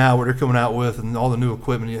kids now, what they're coming out with and all the new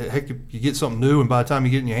equipment, heck, you get something new, and by the time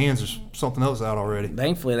you get in your hands, there's something else out already.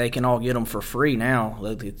 Thankfully, they can all get them for free now.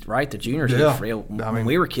 Right, the juniors get free. When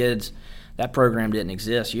we were kids, that program didn't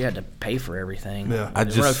exist. You had to pay for everything. Yeah.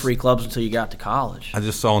 There were no free clubs until you got to college. I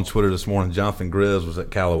just saw on Twitter this morning Jonathan Grizz was at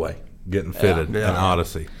Callaway getting fitted in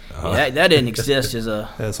Odyssey. That didn't exist as a.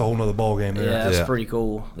 That's a whole nother ball game there. Yeah, that's pretty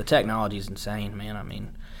cool. The technology's insane, man. I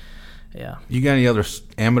mean, yeah. You got any other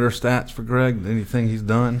amateur stats for Greg? Anything he's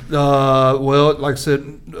done? Well, like I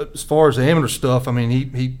said, as far as the amateur stuff, I mean,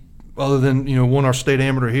 he other than won our state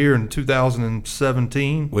amateur here in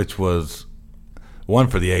 2017, which was one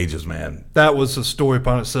for the ages, man. That was a story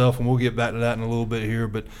upon itself, and we'll get back to that in a little bit here.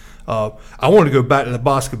 But I wanted to go back to the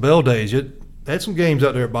Bosco Bell days. They had some games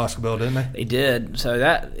out there at Bosco Bell, didn't they? They did. So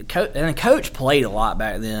Coach played a lot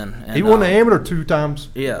back then. And, he won the amateur 2 times.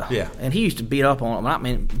 Yeah. And he used to beat up on them. I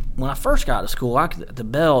mean, when I first got to school, the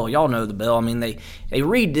Bell, y'all know the Bell. I mean, they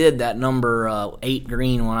redid that number 8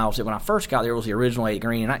 green when I first got there. It was the original 8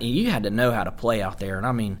 green, and you had to know how to play out there. And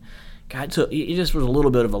I mean, God, it just was a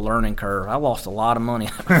little bit of a learning curve. I lost a lot of money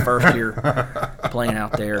my first year playing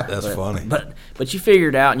out there. That's funny. But you figure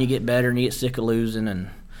it out, and you get better, and you get sick of losing,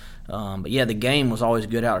 and. But yeah, the game was always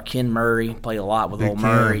good out. Ken Murray played a lot with Old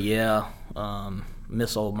Murray. Yeah,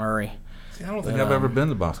 miss Old Murray. See, I don't think I've ever been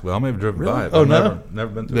to Bosco Bell. I may have driven by it. Oh, no?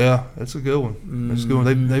 Never been to it. Yeah, that's a good one. That's a good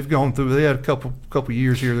one. They've gone through. They had a couple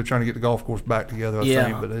years here. They're trying to get the golf course back together. I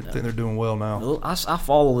think, but I think they're doing well now. I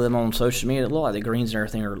follow them on social media. It looked like the greens and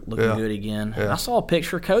everything are looking good again. Yeah. I saw a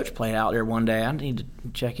picture of Coach play out there one day. I need to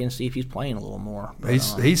check in and see if he's playing a little more. But,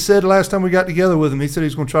 he said last time we got together with him, he said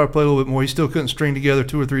he's going to try to play a little bit more. He still couldn't string together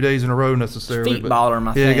 2 or 3 days in a row necessarily. His feet bother him,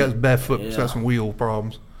 I think. Yeah, he got his bad foot. He's got some wheel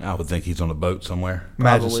problems. I would think he's on a boat somewhere.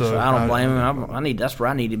 Imagine Probably so. I don't blame him. That's where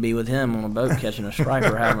I need to be with him on a boat catching a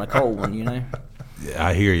striker, having a cold one. Yeah,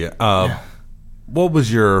 I hear you. What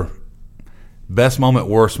was your best moment,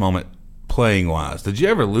 worst moment, playing wise? Did you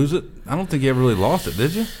ever lose it? I don't think you ever really lost it,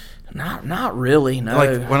 did you? Not really. No.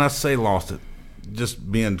 Like when I say lost it,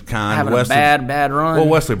 just being kind. Having a bad run. Well,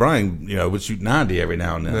 Wesley Bryan, would shoot 90 every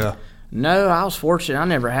now and then. Yeah. No, I was fortunate. I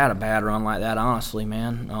never had a bad run like that, honestly,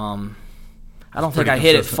 man. I don't think I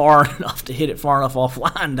hit it far enough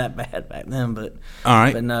offline that bad back then, but all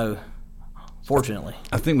right. But no, fortunately.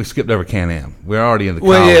 I think we skipped over Can-Am. We're already in the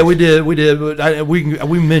college. Well, yeah, we did. But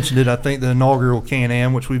we mentioned it. I think the inaugural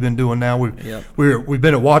Can-Am, which we've been doing now. We've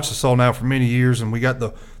been at Wausau now for many years, and we got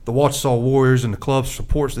the Wausau Warriors, and the club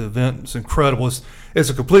supports the event. It's incredible. It's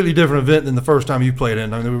a completely different event than the first time you played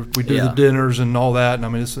in. I mean, we do the dinners and all that, and I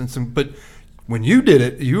mean, but when you did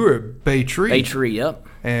it, you were at Bay Tree. Bay Tree, yep.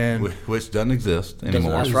 And which doesn't exist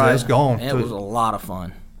anymore. That's right. It's gone. It was a lot of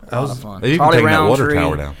fun. They even taken that water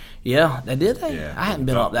tower down. Yeah, they did. Yeah, I hadn't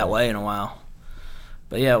been up that way in a while.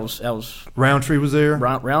 But yeah, that was Roundtree was there.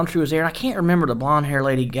 Roundtree was there. And I can't remember the blonde hair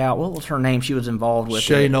lady gal. What was her name? She was involved with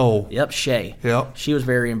Shay Knoll. Yep, Shay. Yep. She was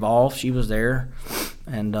very involved. She was there,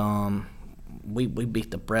 and we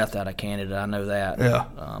beat the breath out of Canada. I know that.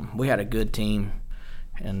 Yeah. We had a good team.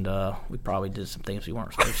 And we probably did some things we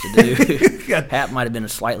weren't supposed to do. Hap might have been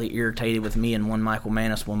slightly irritated with me and one Michael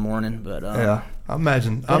Manis one morning, but I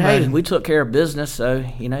imagine. Hey, we took care of business, so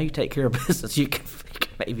you take care of business. You can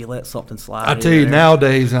maybe let something slide. I tell you,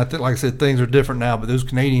 nowadays, and like I said, things are different now. But those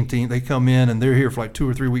Canadian teams, they come in and they're here for like 2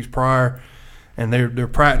 or 3 weeks prior, and they're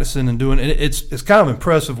practicing and doing. And it's kind of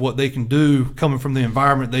impressive what they can do coming from the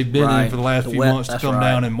environment they've been in for the last few months to come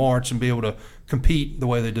down in March and be able to compete the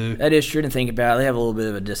way they do. That is true to think about. They have a little bit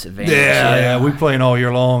of a disadvantage. Yeah. We playing all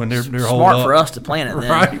year long, and they're smart for us to plan it. Then.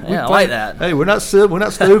 Right? Yeah, I like that. Hey, we're not stupid. We're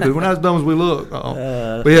not as dumb as we look.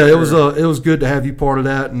 But yeah, it was good to have you part of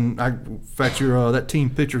that. And in fact, that team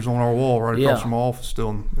picture's on our wall right across from my office,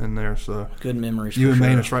 still in there. So good memories. You and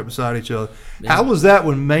Manus right beside each other. Yeah. How was that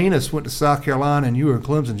when Manus went to South Carolina and you were in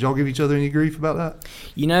Clemson? Did y'all give each other any grief about that?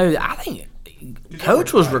 I think.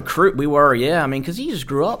 Coach was recruit. We were, yeah. I mean, because he just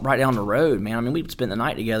grew up right down the road, man. I mean, we spent the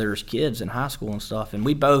night together as kids in high school and stuff. And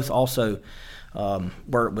we both also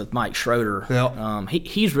worked with Mike Schroeder. Yeah.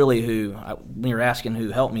 He's really who, when you're asking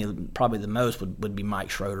who helped me probably the most, would be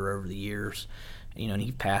Mike Schroeder over the years. And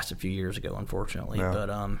he passed a few years ago, unfortunately.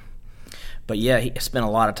 Yeah. But yeah, he spent a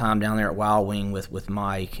lot of time down there at Wild Wing with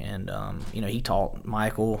Mike. And, he taught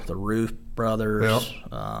Michael, the Roof brothers.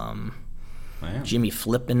 Yep. Jimmy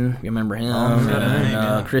Flippin, you remember him?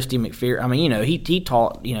 Christy McPherson. I mean, he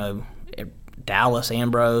taught, Dallas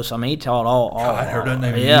Ambrose. I mean, he taught all. I heard that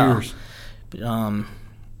name in years.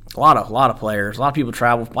 A lot of players. A lot of people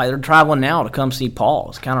travel. Like they're traveling now to come see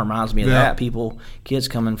Paul. It kind of reminds me of that. Kids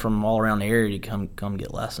coming from all around the area to come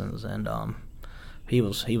get lessons. And he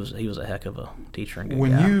was a heck of a teacher and good guy.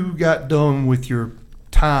 When you got done with your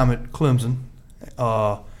time at Clemson,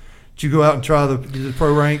 did you go out and try the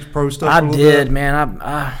pro ranks, pro stuff? I did, man.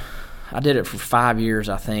 I I did it for 5 years,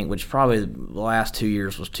 I think, which probably the last 2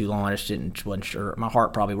 years was too long. I just wasn't sure. My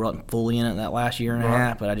heart probably wasn't fully in it that last year and a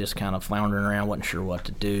half, but I just kind of floundering around, wasn't sure what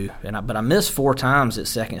to do. But I missed 4 times at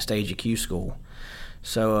second stage of Q school,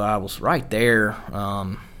 so I was right there.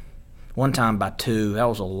 One time by 2. That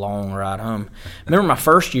was a long ride home. Remember my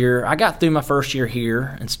first year, I got through my first year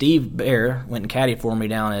here, and Steve Bear went and caddied for me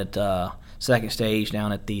down at second stage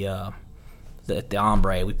down at the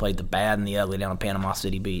Ombre. We played the Bad and the Ugly down in Panama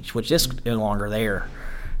City Beach, which is no longer there.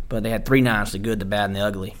 But they had 3 nines, the Good, the Bad, and the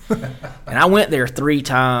Ugly. And I went there 3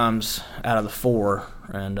 times out of the 4,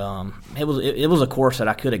 and it was a course that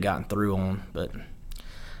I could have gotten through on, but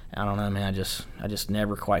I don't know, man. I just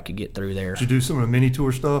never quite could get through there. Did you do some of the mini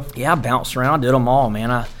tour stuff? Yeah, I bounced around. I did them all, man.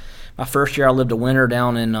 My first year I lived a winter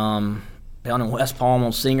down in West Palm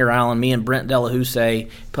on Singer Island. Me and Brent Delahousse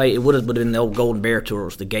played. It would have been the old Golden Bear Tour. It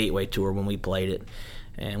was the Gateway Tour when we played it,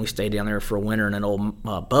 and we stayed down there for a winter. And an old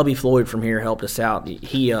Bubby Floyd from here helped us out.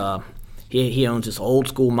 He owns this old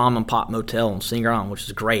school mom and pop motel on Singer Island, which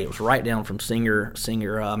is great. It was right down from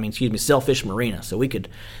Sailfish Marina, so we could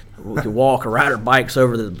walk or ride our bikes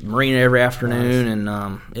over the marina every afternoon.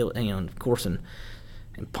 Nice. And of course in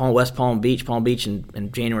West Palm Beach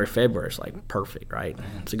in January, February, it's like perfect, right?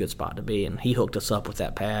 It's a good spot to be, and he hooked us up with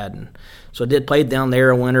that pad, and so I did play down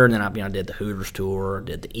there a winter, and then I did the Hooters tour,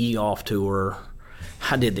 did the E-Golf tour,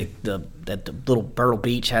 I did the little Myrtle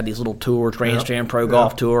Beach had these little tours, Grand Strand Pro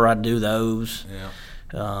Golf Tour. I'd do those. Yeah.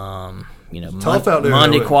 Tough out there,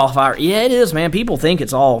 Monday qualifier. Yeah, it is, man. People think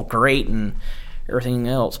it's all great and everything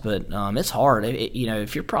else, but it's hard.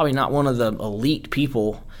 If you're probably not one of the elite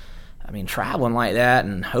people, I mean, traveling like that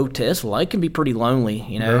and hotels, it can be pretty lonely,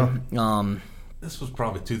 Yeah. This was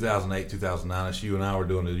probably 2008, 2009. You and I were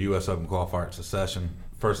doing the U.S. Open qualifier at Secession.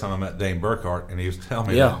 First time I met Dane Burkhart, and he was telling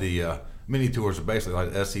me that the mini tours are basically like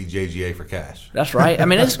SCJGA for cash. That's right. I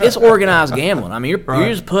mean, it's organized gambling. I mean, you're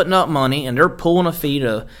just putting up money, and they're pulling a fee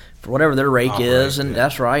for whatever their rake is, and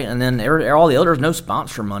that's right. And then all the others, no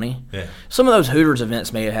sponsor money. Yeah. Some of those Hooters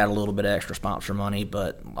events may have had a little bit of extra sponsor money,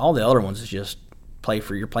 but all the other ones is just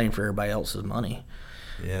you're playing for everybody else's money.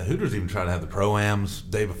 Yeah, Hooters even tried to have the Pro-Ams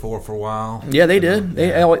day before for a while. Yeah, they did.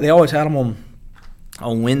 They always had them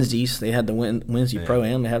on Wednesdays. They had the Wednesday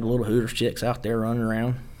Pro-Am. They had the little Hooters chicks out there running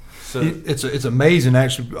around. So it's amazing,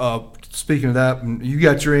 actually. Speaking of that, you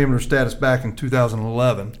got your amateur status back in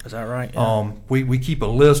 2011. Is that right? Yeah. We keep a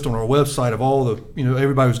list on our website of all the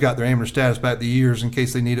everybody who's got their amateur status back the years in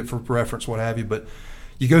case they need it for reference, what have you. But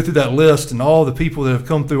you go through that list and all the people that have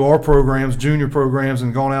come through our programs, junior programs,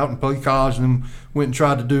 and gone out and played college, and then went and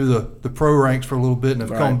tried to do the pro ranks for a little bit and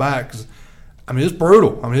have come back. 'Cause, I mean, it's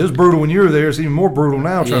brutal. It was brutal when you were there. It's even more brutal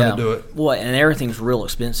now trying to do it. Well, and everything's real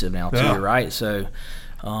expensive now too, right? So,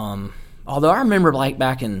 although I remember like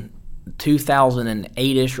back in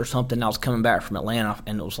 2008-ish or something, I was coming back from Atlanta,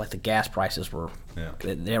 and it was like the gas prices were. Yeah.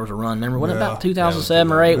 There was a run. Remember, wasn't it about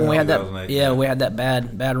 2007 or 8 when we had that? Yeah, we had that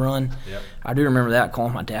bad run. Yep. I do remember that.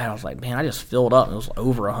 Calling my dad, I was like, "Man, I just filled up. And it was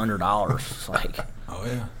over $100." It's like, oh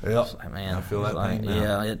yeah, yep. Like, man, I feel that thing now.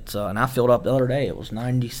 Yeah, it's and I filled up the other day. It was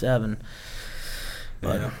 97.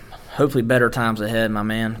 But hopefully, better times ahead, my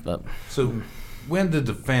man. But so. When did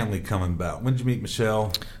the family come about? When did you meet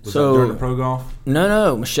Michelle? Was that during the pro golf?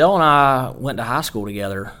 No. Michelle and I went to high school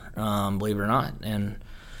together, believe it or not. And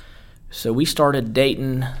so we started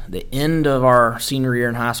dating the end of our senior year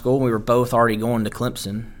in high school. We were both already going to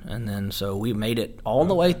Clemson. And then so we made it all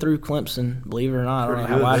the way through Clemson, believe it or not. I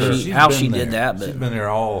don't know how she did that. But she's been there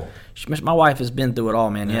all. My wife has been through it all,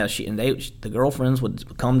 man. Yeah, the girlfriends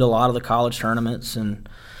would come to a lot of the college tournaments, and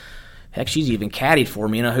heck, she's even caddied for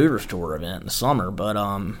me in a Hooters tour event in the summer. But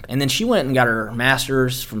and then she went and got her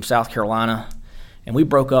master's from South Carolina, and we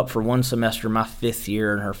broke up for one semester, my 5th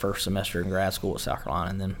year, and her first semester in grad school at South Carolina,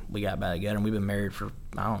 and then we got back together, and we've been married for,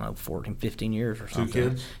 14, 15 years or something. 2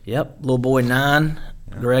 kids? Yep, little boy 9,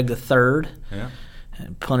 Greg the 3rd. Yeah.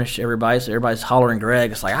 And punished everybody, so everybody's hollering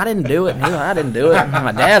Greg. It's like, I didn't do it. And I didn't do it. And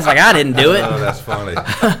my dad's like, I didn't do it. Oh, that's funny.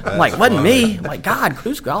 I'm like, wasn't me. I'm like, God,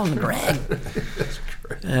 who's calling Greg?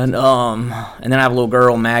 And then I have a little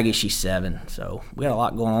girl, Maggie. She's 7. So we got a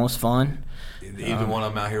lot going on. It's fun. Either one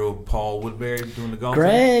of them out here with Paul Woodbury doing the golf?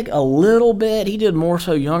 Greg, a little bit. He did more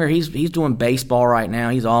so younger. He's doing baseball right now.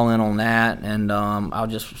 He's all in on that. And I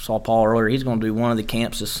just saw Paul earlier. He's going to do one of the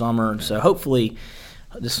camps this summer. And so hopefully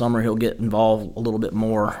this summer he'll get involved a little bit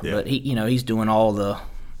more. Yeah. But he's doing all the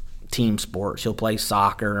team sports. He'll play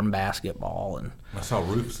soccer and basketball. And I saw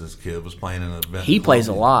Rufus's kid was playing in an event. He plays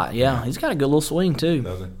a lot. Yeah, he's got a good little swing too.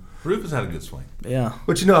 Does he? Rufus had a good swing. Yeah.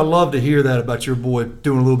 But I love to hear that about your boy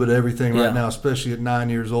doing a little bit of everything right now, especially at 9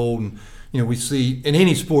 years old, and we see in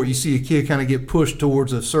any sport, you see a kid kind of get pushed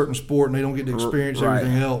towards a certain sport and they don't get to experience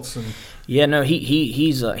everything else. And yeah, no,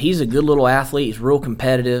 he's a good little athlete. He's real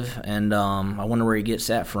competitive, and I wonder where he gets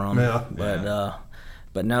that from. Yeah.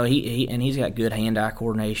 But no, he's got good hand-eye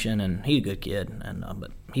coordination, and he's a good kid. And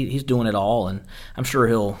but he's doing it all, and I'm sure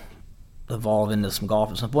he'll evolve into some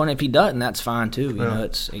golf at some point. If he doesn't, that's fine too. You know,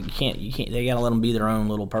 you can't. They got to let him be their own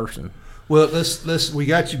little person. Well, we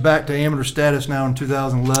got you back to amateur status now in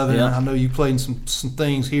 2011. Yeah. I know you played in some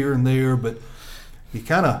things here and there, but you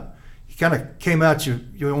kind of came out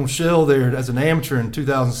your own shell there as an amateur in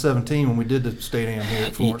 2017 when we did the state am here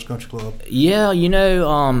at Florence Country Club. Yeah,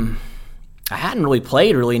 I hadn't really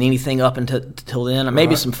played in anything up until then.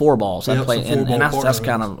 Maybe some four balls. I played, and that's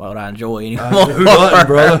kind of what I enjoy anymore. Who doesn't,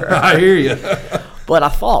 brother? I hear you. But I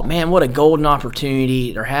thought, man, what a golden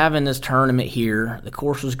opportunity. They're having this tournament here. The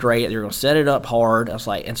course was great. They're going to set it up hard. I was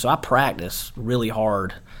like, and so I practiced really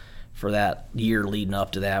hard for that year leading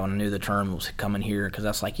up to that when I knew the tournament was coming here, because I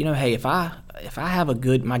was like, hey, if I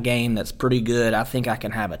have my game that's pretty good, I think I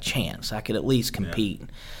can have a chance. I could at least compete.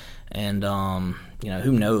 And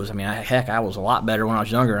who knows? I mean, I was a lot better when I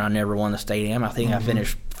was younger, and I never won the state am. I think I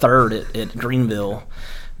finished third at Greenville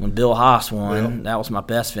when Bill Haas won. Yep. That was my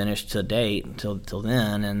best finish to date until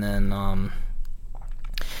then. And then,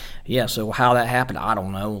 so how that happened, I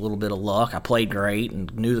don't know. A little bit of luck. I played great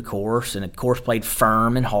and knew the course, and the course played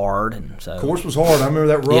firm and hard. And so course was hard. I remember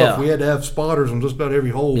that rough. Yeah. We had to have spotters on just about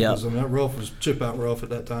every hole. Yep. Because, that rough was chip out rough at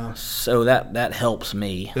that time. So that helps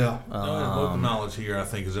me. Yeah. Local knowledge here, I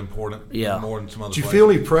think, is important. Yeah. More than some other. Did you places. feel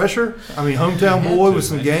any pressure? I mean, hometown boy with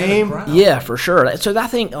some game. Yeah, for sure. So I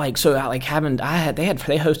think they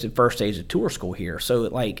hosted first stage of tour school here. So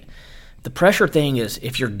the pressure thing is,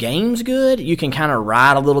 if your game's good, you can kind of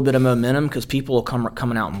ride a little bit of momentum because people will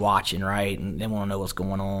coming out and watching, right? And they want to know what's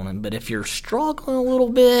going on. But if you're struggling a little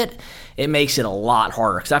bit, it makes it a lot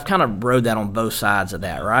harder, because I've kind of rode that on both sides of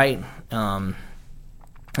that, right? And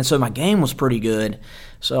so my game was pretty good.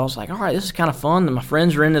 So I was like, all right, this is kind of fun. My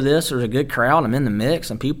friends are into this. There's a good crowd. I'm in the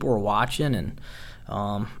mix, and people were watching. And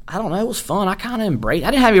I don't know, it was fun. I kind of embraced.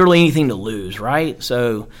 I didn't have really anything to lose, right?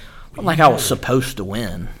 So I was supposed to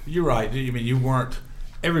win. You're right. I mean, you weren't.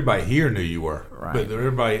 Everybody here knew you were, right? But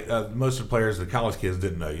everybody, most of the players, the college kids,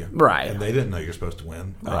 didn't know you, right? And they didn't know you're supposed to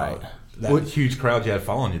win, right? That huge crowd you had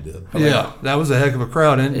following you did. Yeah, that was a heck of a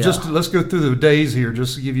crowd. And let's go through the days here,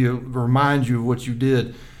 just to remind you of what you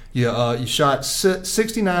did. You shot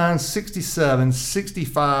 69, 67,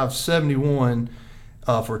 65, 71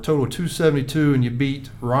 for a total of 272, and you beat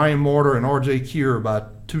Ryan Martyr and R.J. Cure by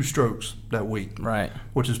 2 strokes that week, right?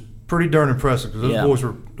 Which is pretty darn impressive, because those boys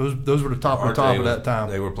were those were the top of the top at that time.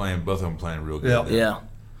 They were playing, both of them playing real good.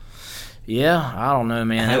 Yeah. I don't know,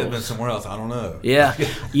 man. Had it been somewhere else, I don't know. Yeah,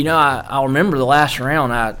 I remember the last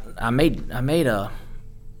round. I made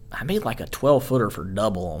like a 12-footer for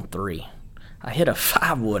double on 3. I hit a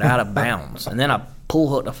 5-wood out of bounds, and then I pull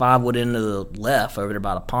hooked a 5-wood into the left over there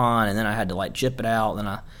by the pond, and then I had to chip it out. And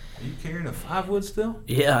Are you carrying a 5-wood still?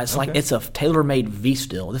 Yeah, it's like it's a tailor-made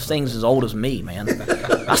V-still. This thing's as old as me, man.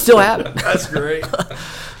 I still have it. That's great.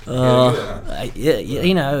 I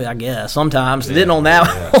guess sometimes didn't on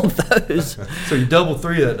that on those. So you double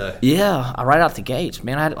 3 that day. Yeah, right out the gates,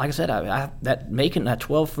 man. Making that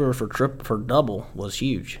 12-footer for double was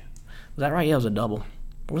huge. Was that right? Yeah, it was a double.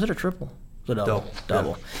 Or was it a triple? It was a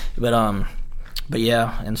double. Yeah. But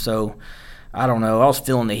yeah, and so I don't know. I was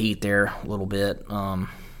feeling the heat there a little bit.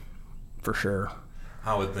 For sure.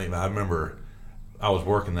 I would think. I remember I was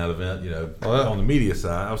working that event, on the media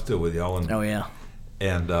side. I was still with y'all.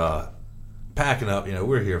 And packing up,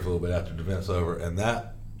 we're here for a little bit after the event's over, and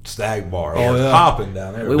that Stag bar was popping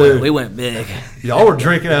down there. We went big. Y'all were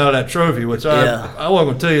drinking out of that trophy, which I wasn't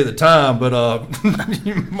going to tell you at the time, but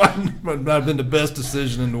you might have been the best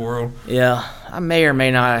decision in the world. Yeah, I may or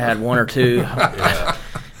may not have had 1 or 2.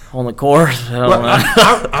 On the course,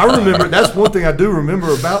 I remember. That's one thing I do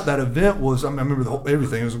remember about that event was I remember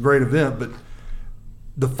everything. It was a great event, but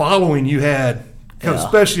the following you had,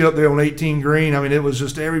 especially up there on 18 green. I mean, it was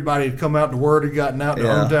just everybody had come out. The word had gotten out. The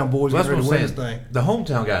hometown boys were ready to win this thing. The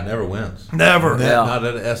hometown guy never wins. Never. Not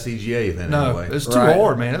at an SCGA event anyway. It's too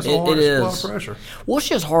hard, man. It's hard. It's a lot of pressure. Well, it's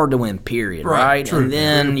just hard to win. Period. Right. True. And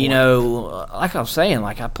then like I was saying,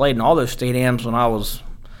 I played in all those state ams when I was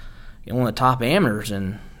one of the top amateurs,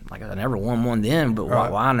 and I never won one then, but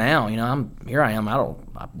why now? Here I am. I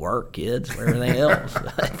work, kids, everything else.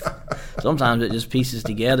 Sometimes it just pieces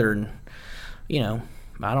together, and I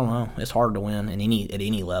don't know. It's hard to win at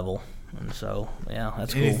any level, and so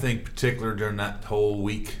that's cool. Anything particular during that whole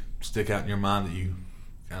week stick out in your mind that you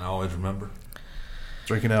kind of always remember?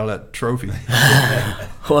 drinking out of that trophy.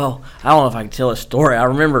 Well, I don't know if I can tell a story. I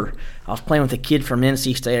remember I was playing with a kid from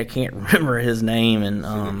NC State. I can't remember his name,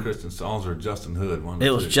 and Christian Songs or Justin Hood.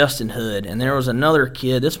 It was Justin Hood, and there was another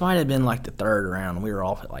kid. This might have been like the third round. We were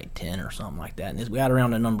off at like 10 or something like that, and we got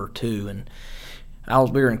around to number 2, and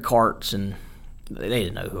we were in carts, and they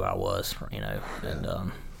didn't know who I was, and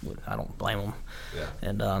I don't blame them. Yeah.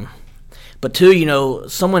 And but 2,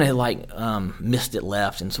 someone had like missed it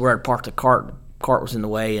left, and so where I'd parked the cart was in the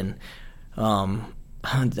way, and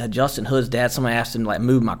Justin Hood's dad, somebody asked him to like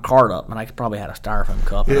move my cart up, and I probably had a styrofoam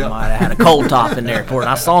cup, and I might have had a cold top in there for it. And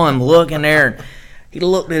I saw him look in there, and he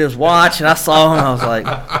looked at his watch, and I saw him, and I was like,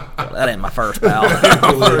 that ain't my first pal.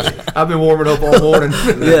 I've been warming up all morning.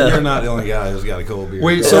 Yeah. You're not the only guy who's got a cold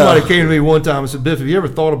beer. Somebody came to me one time and said, Biff, have you ever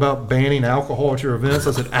thought about banning alcohol at your events?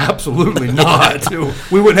 I said, absolutely not.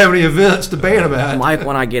 We wouldn't have any events to ban them at. Mike,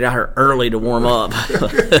 when I get out here early to warm up.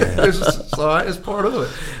 It's part of it.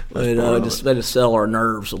 Just to sell our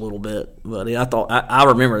nerves a little bit. But I thought I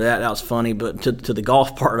remember that was funny. But to the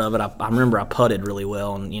golf part of it, I remember I putted really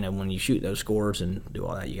well, and when you shoot those scores and do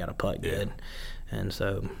all that, you got to putt good, and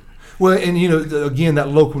so. Well, and again, that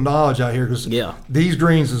local knowledge out here, because these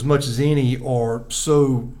greens, as much as any, are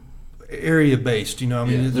so area based.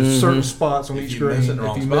 There's certain spots on each green. Miss it in the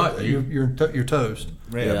wrong spot, you're toast.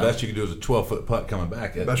 Yeah, the best you can do is a 12-foot putt coming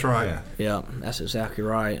back. That's right. Yeah, that's exactly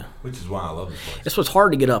right. Which is why I love this place. It's what's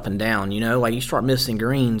hard to get up and down. Like you start missing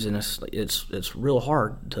greens, and it's real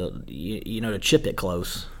hard to to chip it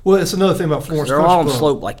close. Well, it's another thing about Florence. They're all on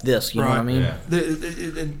slope like this. You know what I mean? Yeah.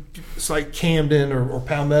 It's like Camden or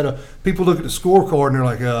Palmetto. People look at the scorecard and they're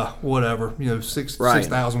like, whatever.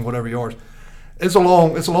 6,000 whatever yards. It's a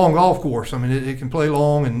long golf course. I mean, it can play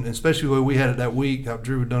long, and especially the way we had it that week. How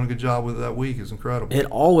Drew had done a good job with it that week is incredible. It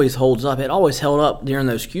always holds up. It always held up during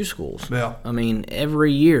those Q schools. Yeah. I mean,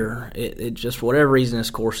 every year, it just for whatever reason, this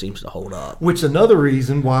course seems to hold up. Which is another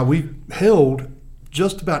reason why we've held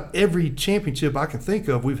just about every championship I can think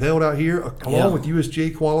of. We've held out here along with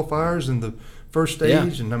USGA qualifiers and the first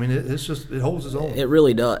stage, and I mean it holds its own. It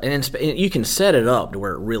really does, and you can set it up to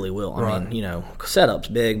where it really will. I mean, setup's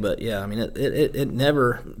big, but I mean it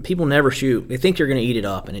never. People never shoot. They think you're going to eat it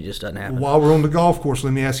up, and it just doesn't happen. While we're on the golf course,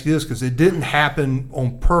 let me ask you this, because it didn't happen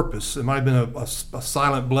on purpose. It might have been a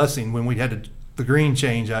silent blessing when we had the green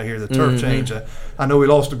change out here, the turf change. I know we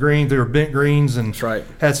lost the greens; they were bent greens, and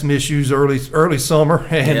had some issues early summer,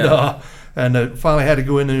 and finally had to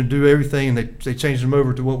go in and do everything, and they changed them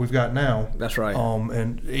over to what we've got now. That's right.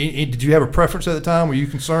 And did you have a preference at the time? Were you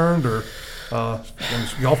concerned, or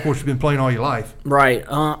golf course you've been playing all your life? Right.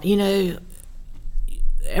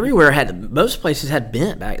 Everywhere most places had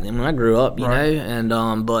bent back then when I grew up. You know,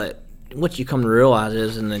 and but what you come to realize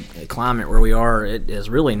is in the climate where we are, it is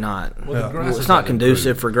really not. It's not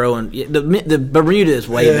conducive for growing. The Bermuda is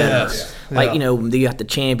way better. Like you got the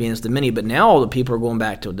Champions, the Mini, but now all the people are going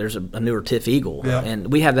back to. There's a newer Tiff Eagle,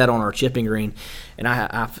 and we have that on our chipping green. And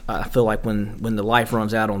I feel like when the life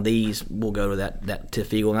runs out on these, we'll go to that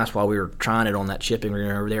Tiff Eagle, and that's why we were trying it on that chipping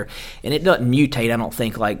green over there. And it doesn't mutate, I don't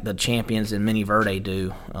think, like the Champions and Mini Verde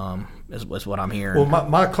do. Is what I'm hearing. Well,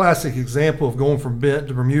 my classic example of going from Bent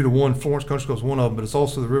to Bermuda, Florence Country Club is one of them, but it's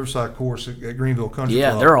also the Riverside course at Greenville Country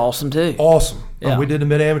Club. Yeah, they're awesome too. Awesome. Yeah. We did the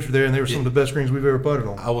mid-amateur there, and they were some of the best greens we've ever putted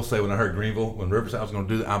on. I will say, when I heard Greenville, when Riverside was going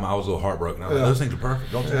to do that, I was a little heartbroken. I was like, those things are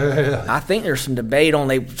perfect, don't they? Yeah. I think there's some debate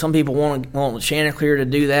on some people want Chanticleer to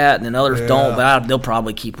do that, and then others don't, but they'll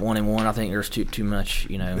probably keep 1-1. I think there's too much,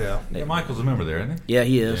 Yeah, Michael's a member there, isn't he? Yeah,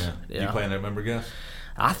 he is. Yeah. You playing that member guest?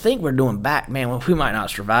 I think we're doing back, man. Well, we might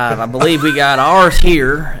not survive. I believe we got ours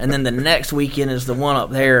here, and then the next weekend is the one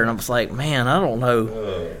up there. And I was like, man, I don't know.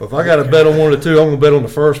 If I got to bet on one of the two, I'm gonna bet on the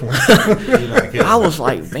first one. I was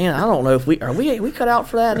like, man, I don't know if we cut out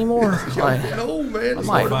for that anymore. Like, no, man, we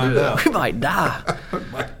might die.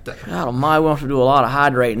 God almighty, we'll have to do a lot of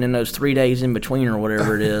hydrating in those 3 days in between or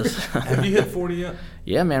whatever it is. Have you hit 40 yet?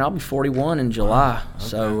 Yeah, man, I'll be 41 in July. Okay.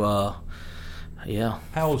 So. Yeah.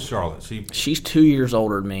 How old is Charlotte? She's 2 years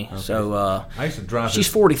older than me. Okay. So I used to drive. She's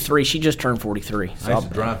 43. She just turned 43. So I used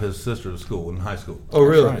to drive his sister to school in high school. Oh,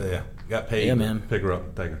 really? Right. Yeah. Got paid. Yeah, man. Pick her up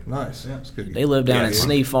and take her. Nice. Yeah, that's good. They live down at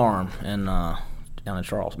Sneed Farm and down in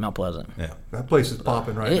Charles, Mount Pleasant. Yeah, that place is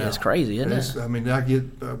popping right now. It's crazy, isn't it? I mean,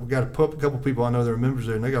 we got a couple people I know that are members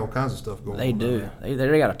there, and they got all kinds of stuff going on. They do.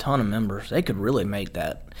 They got a ton of members. They could really make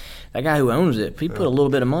that. That guy who owns it, if he put a little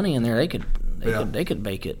bit of money in there, they They could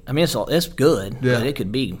make it. I mean, it's good, but it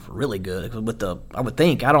could be really good. I would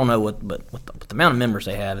think, I don't know with the amount of members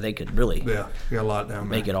they have, they could really got a lot down there.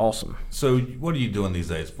 Make it awesome. So what are you doing these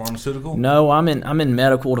days? Pharmaceutical? No, I'm in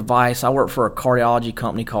medical device. I work for a cardiology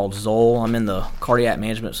company called Zoll. I'm in the cardiac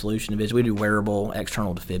management solution division. We do wearable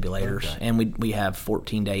external defibrillators, and we have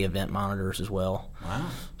 14-day event monitors as well. Wow.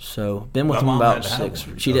 So been with them about 6.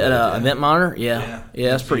 She did an event monitor. Yeah,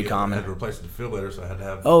 that's pretty common. I had to replace the defibrillator, so I had to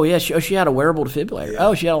have. Oh yeah, she had a wearable defibrillator. Yeah.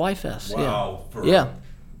 Oh, she had a life vest. Wow.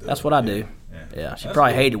 That's what I do. Yeah, she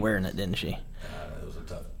probably hated wearing it, didn't she? It was a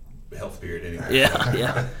tough health period anyway.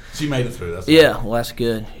 Yeah. She made it through. Well, that's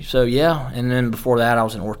good. So and then before that, I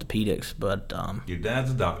was in orthopedics. But your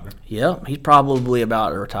dad's a doctor. Yep, he's probably about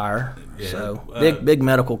to retire. Yeah. So big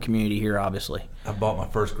medical community here, obviously. I bought my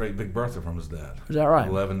first Great Big Bertha from his dad. Is that right?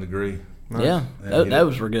 11 degree. Nice. Yeah,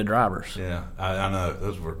 those were good drivers. Yeah, I know.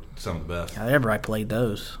 Those were some of the best. Everybody played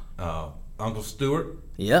those. Uncle Stewart.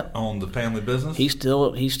 Yep. Owned the family business. He's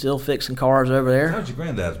still fixing cars over there. How's your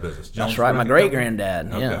granddad's business? Jones That's right, my great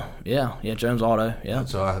granddad. Okay. Yeah, Jones Auto. Yeah.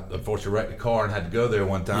 So I unfortunately wrecked a car and had to go there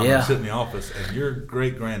one time. Yeah. I sit in the office, and your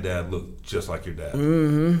great granddad looked just like your dad.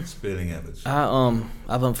 Mm-hmm. Spitting image.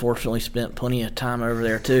 I've unfortunately spent plenty of time over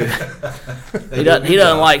there too. He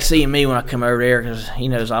doesn't like seeing me when I come over there because he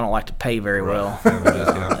knows I don't like to pay very well.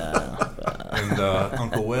 And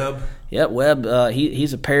Uncle Webb. Yep, Webb.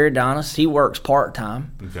 He's a periodontist. He works part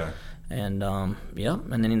time. Okay. And and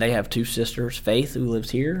then they have 2 sisters, Faith, who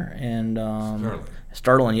lives here, and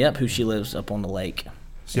Sterling, who she lives up on the lake.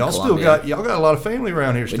 So y'all got a lot of family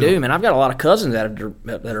around here. We do, man. I've got a lot of cousins that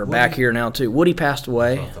are back here now too. Woody passed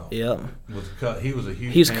away. Yep. He was a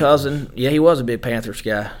huge. He's cousin. Yeah, he was a big Panthers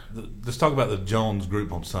guy. Let's talk about the Jones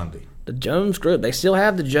group on Sunday. The Jones group. They still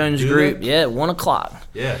have the Jones group. They? Yeah, at 1:00.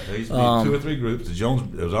 Yeah, there used to be 2 or 3 groups. The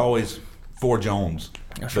Jones. There was always 4 Jones.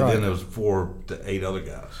 That's but right. Then there was 4 to 8 other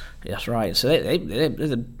guys. That's right. So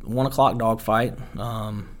there's a 1:00 dogfight.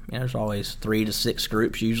 There's always 3 to 6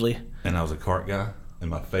 groups usually. And I was a cart guy. And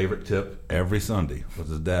my favorite tip every Sunday was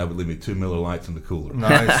his dad would leave me 2 Miller Lights in the cooler.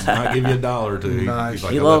 Nice. Might give you $1 or 2. Nice.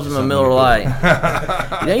 He loves him a Miller Light.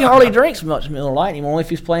 He hardly drinks much Miller Light anymore if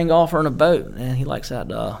he's playing golf or on a boat. And he likes that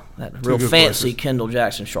real fancy Kendall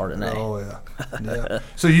Jackson Chardonnay. Oh yeah.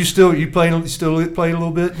 So you play a little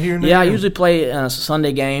bit here and there? Yeah, I usually play a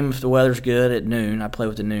Sunday game if the weather's good at noon. I play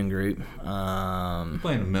with the noon group. You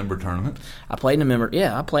playing a member tournament? I play in a member.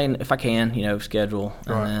 Yeah, I play if I can. Schedule.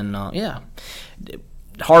 Right. And then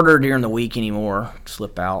harder during the week anymore to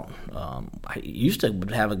slip out. I used to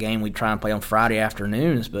have a game we'd try and play on Friday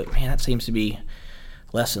afternoons, but man, that seems to be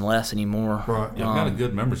less and less anymore. Right. You've got a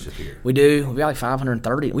good membership here. We do. We've got like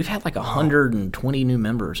 530. We've had like 120 new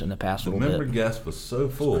members in the past little bit. The member guest was so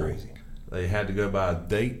full, they had to go by a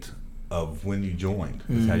date of when you joined.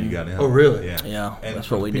 That's how you got in. Oh, really? Yeah, and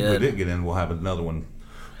that's what we people did. Who did get in, we'll have another one.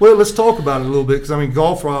 Well, let's talk about it a little bit because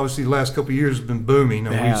golf obviously the last couple of years has been booming.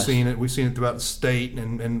 We've seen it throughout the state,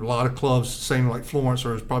 and a lot of clubs, same like Florence,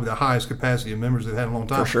 are probably the highest capacity of members they've had in a long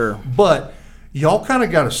time. For sure. But y'all kind of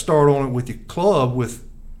got to start on it with your club with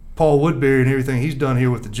Paul Woodbury and everything he's done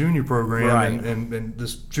here with the junior program, right. and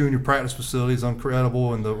this junior practice facility is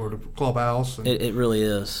incredible, and the clubhouse. And it really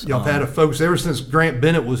is. Y'all have had a focus ever since Grant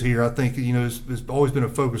Bennett was here. I think it's always been a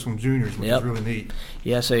focus on juniors, which is really neat.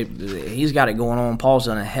 Yeah, so he's got it going on. Paul's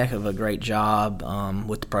done a heck of a great job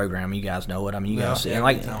with the program. You guys know it. I mean, you guys see.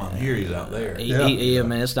 Every time I'm here, he's out there. I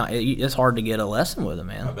mean, it's hard to get a lesson with him,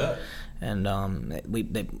 man. I bet. And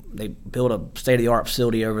they built a state-of-the-art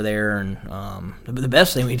facility over there, and the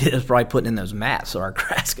best thing we did is probably putting in those mats so our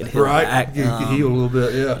grass could heal back. Heal a little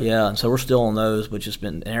bit, yeah. Yeah, and so we're still on those, which has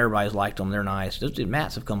been, and everybody's liked them. They're nice. Those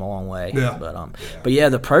mats have come a long way. Yeah. But yeah,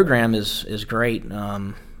 the program is great.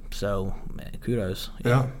 So kudos.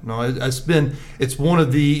 Yeah, no, it's one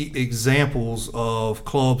of the examples of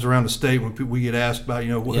clubs around the state when we get asked about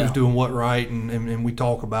who's doing what right, and we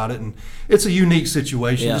talk about it, and it's a unique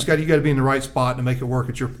situation. Yeah. You got to be in the right spot to make it work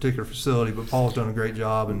at your particular facility. But Paul's done a great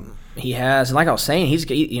job, and he has. And like I was saying,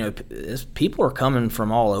 people are coming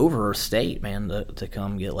from all over state, man, to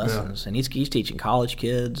come get lessons, and he's teaching college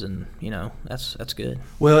kids, and that's good.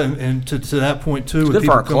 Well, and to that point too, it's good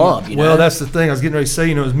for our club. Well, that's the thing I was getting ready to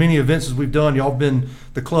say. As many events as we've done, y'all have been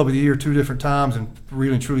the club of the year 2 different times, and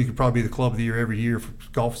really and truly could probably be the club of the year every year for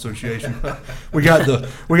Golf Association. we got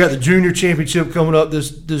the junior championship coming up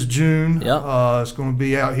this June. Yep. It's going to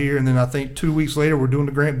be out here, and then I think 2 weeks later we're doing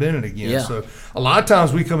the Grant Bennett again. Yeah. So a lot of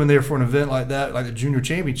times we come in there for an event like that, like the junior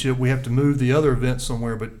championship, we have to move the other event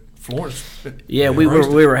somewhere, but Florence. Yeah, we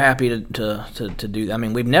were happy to do that. I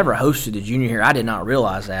mean, we've never hosted a junior here. I did not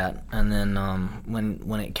realize that, and then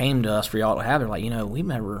when it came to us for y'all to have it, we've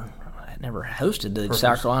never never hosted the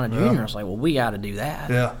South Carolina Junior. I was like, well, we got to do that.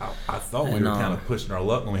 Yeah. I thought we were kind of pushing our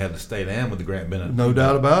luck when we had the state am with the Grant Bennett. No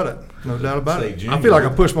doubt about it. No doubt about it. Junior. I feel like I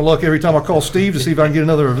push my luck every time I call Steve to see if I can get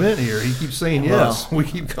another event here. He keeps saying yes. We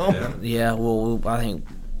keep coming. Yeah, well, I think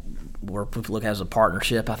we're looking as a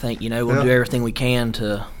partnership. I think, we'll do everything we can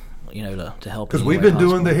to help. Because we've been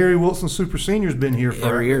doing the Harry Wilson Super Senior's been here for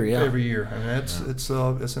every year. Yeah, every year. I mean, it's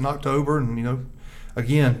in October, and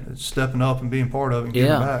again, it's stepping up and being part of it and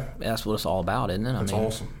giving back. That's what it's all about, isn't it? That's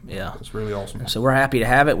awesome. Yeah, it's really awesome. So we're happy to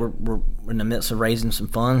have it. We're in the midst of raising some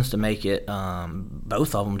funds to make it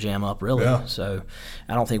both of them jam up, really. Yeah. So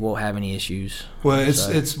I don't think we'll have any issues. Well,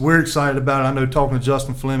 we're excited about it. I know talking to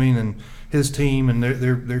Justin Fleming and his team, and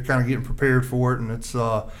they're kind of getting prepared for it, and it's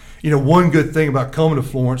one good thing about coming to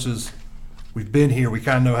Florence is we've been here. We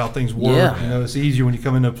kind of know how things work. Yeah. It's easier when you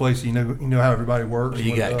come into a place. You know how everybody works.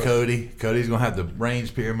 You got Cody. Cody's gonna have the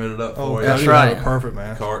range pyramided up for you. That's right. Perfect,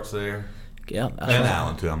 man. Carts there. Yeah, and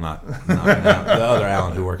Alan too. I'm not the other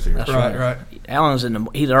Alan who works here. That's right. Alan's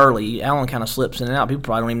he's early. Alan kind of slips in and out. People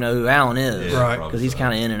probably don't even know who Alan is, right? Because he's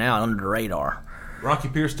kind of in and out under the radar. Rocky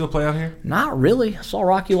Pierce still play out here? Not really. I saw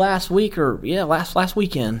Rocky last week, last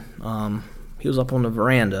weekend. He was up on the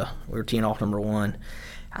veranda. We were teeing off number 1.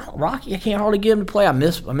 Rocky, I can't hardly get him to play. I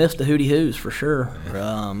miss the Hootie Hoos for sure.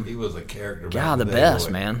 He was a character. God, the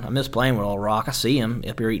best, man. I miss playing with old Rock. I see him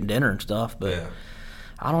up here eating dinner and stuff, but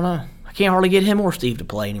I don't know. I can't hardly get him or Steve to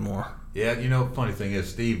play anymore. Yeah, funny thing is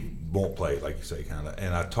Steve won't play, like you say, kind of.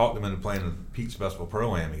 And I talked him into playing the Pete's Festival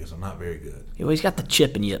Pro-Am because I'm not very good. Well, he's got the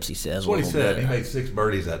chip and yips, he says. That's what he said. He made 6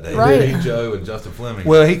 birdies that day. Right. Me, Joe, and Justin Fleming.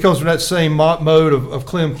 Well, he comes from that same mode of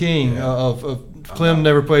Clem King, of Clem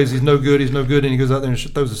never plays, he's no good, and he goes out there and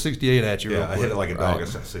throws a 68 at you. Yeah, I hit it like a dog.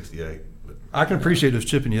 It's at 68. I can appreciate those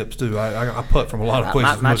chip and yips too. I putt from a lot of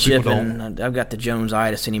places. My most people chipping, don't. I've got the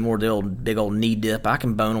Jones-itis anymore, the big old knee dip. I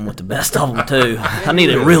can bone them with the best of them too. I need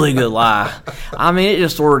a really good lie. I mean, it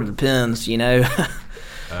just sort of depends,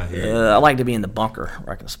 I like to be in the bunker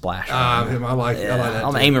where I can splash. I like that.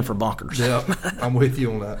 I'm aiming for bunkers. Yeah, I'm with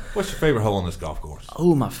you on that. What's your favorite hole on this golf course?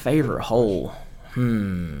 Oh, my favorite hole. I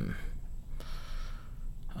don't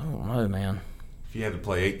know, man. If you had to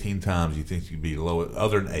play 18 times, you think you'd be low,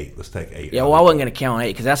 other than 8. Let's take 8. Yeah, well, I wasn't going to count 8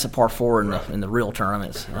 because that's a par 4 in the real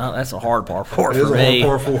tournaments. That's a hard par 4 for me. It is a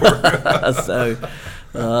hard par 4. So,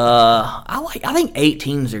 I think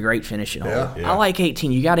 18 is a great finishing hole. Yeah. I like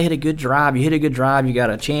 18. You got to hit a good drive. You hit a good drive, you got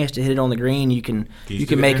a chance to hit it on the green. You can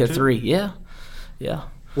make a 3. Yeah.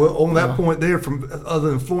 Well, on that point there, from other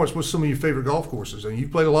than Florence, what's some of your favorite golf courses? And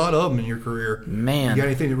you've played a lot of them in your career. Man, you got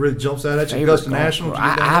anything that really jumps out at you? Augusta National?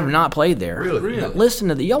 I have not played there. Really? Listen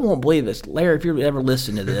to y'all won't believe this, Larry. If you ever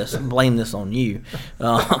listen to this, and blame this on you.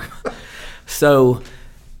 So,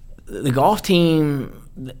 the golf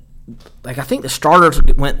team, I think the starters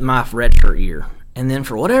went my redshirt year. And then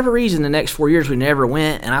for whatever reason, the next 4 years we never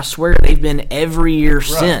went, and I swear they've been every year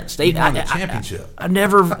since. They won the championship.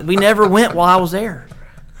 We never went while I was there.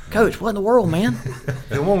 Coach, what in the world, man?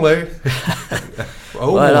 Come on, Larry.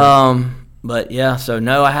 But yeah, so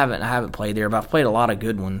no, I haven't played there, but I've played a lot of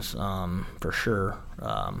good ones, for sure.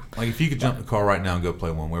 Like if you could jump in the car right now and go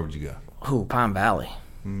play one, where would you go? Oh, Pine Valley.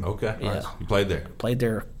 Okay, yeah. Nice. You played there? Played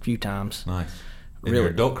there a few times. Nice. In your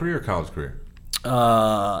adult career or college career?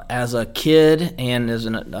 As a kid and as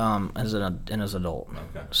an adult.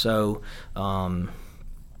 Okay. So,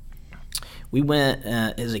 we went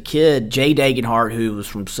as a kid. Jay Dagenhart, who was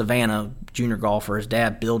from Savannah, junior golfer. His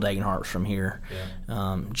dad, Bill Dagenhart, was from here.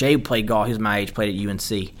 Yeah. Jay played golf. He was my age. Played at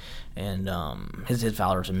UNC, and his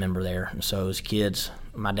father was a member there. And so as kids,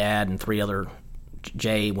 my dad and 3 other.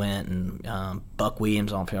 Jay went, and Buck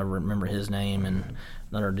Williams. I don't know if I remember his name, and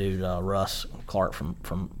another dude, Russ Clark from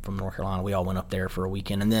North Carolina. We all went up there for a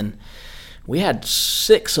weekend, and then we had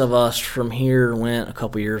 6 of us from here went a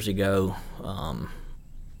couple years ago.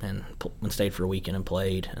 And stayed for a weekend and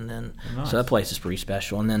played, and then so that place is pretty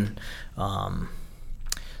special. And then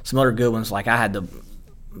some other good ones, like I had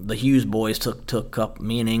the Hughes boys took up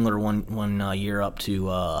me and Engler one year up to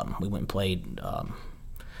we went and played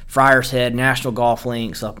Friars Head, National Golf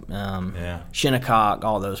Links up Shinnecock.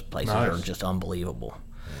 All those places are just unbelievable.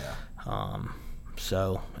 Yeah.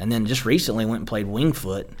 So and then just recently went and played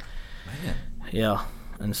Wingfoot. Man. Yeah.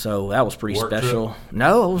 And so that was pretty special. Trip.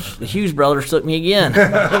 No, the Hughes brothers took me again.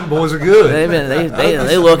 Boys are good.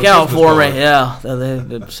 They look out for me. Yeah, they've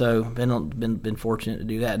been fortunate to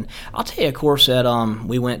do that. And I'll tell you a course that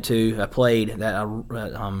we went to. I played that.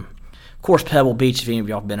 Of course, Pebble Beach. If any of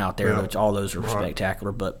y'all have been out there, which all those are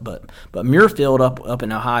spectacular. But Muirfield up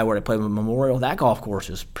in Ohio where they play with Memorial, that golf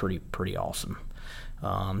course is pretty awesome.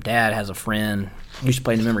 Dad has a friend. Used to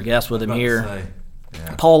play the member guest with him here.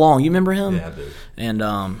 Yeah. Paul Long, you remember him? Yeah, I do.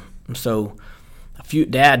 And so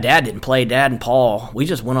Dad didn't play. Dad and Paul, we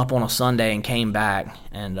just went up on a Sunday and came back,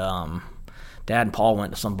 and Dad and Paul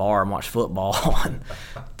went to some bar and watched football, and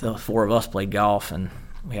the four of us played golf, and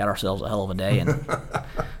we had ourselves a hell of a day and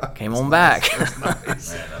came on back. Nice.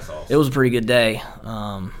 Man, that's awesome. It was a pretty good day.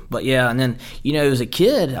 But yeah, and then, as a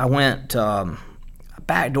kid, I went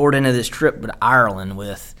backdoored into this trip to Ireland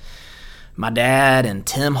with my dad, and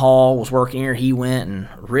Tim Hall was working here. He went, and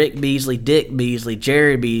Rick Beasley, Dick Beasley,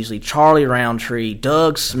 Jerry Beasley, Charlie Roundtree,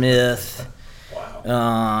 Doug Smith.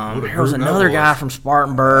 Wow. There was another guy from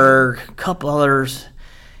Spartanburg, a couple others.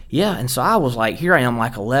 Yeah, and so I was like, here I am,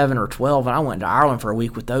 like 11 or 12, and I went to Ireland for a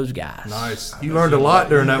week with those guys. Nice. You learned a lot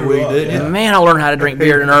during that week, didn't you? And man, I learned how to drink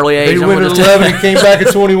beer at an early age. He went at 11 and came back at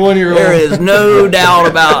 21-year-old. There is no doubt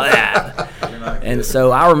about that. And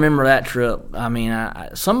so I remember that trip. I mean,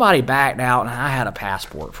 somebody backed out, and I had a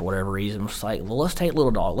passport for whatever reason. It was like, well, let's take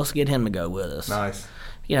Little Dog. Let's get him to go with us. Nice.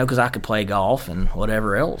 Because I could play golf and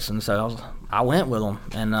whatever else. And so I went with him.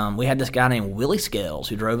 And we had this guy named Willie Scales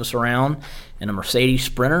who drove us around in a Mercedes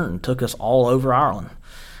Sprinter and took us all over Ireland.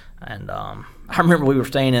 And I remember we were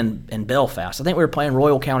staying in Belfast. I think we were playing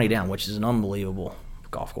Royal County Down, which is an unbelievable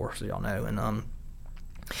golf course, as y'all know. And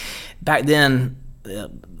back then,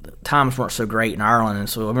 the times weren't so great in Ireland, and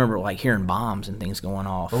so I remember like hearing bombs and things going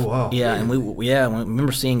off. Oh wow! Yeah, and we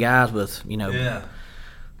remember seeing guys with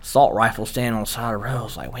assault rifles standing on the side of the road. I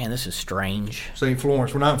was like, man, this is strange. St.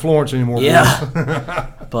 Florence. We're not in Florence anymore.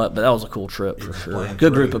 Yeah, but that was a cool trip for sure.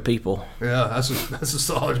 Good group of people. Yeah, that's a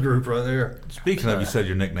solid group right there. Speaking of, you said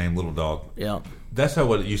your nickname Little Dog. Yeah. That's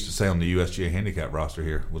what it used to say on the USGA handicap roster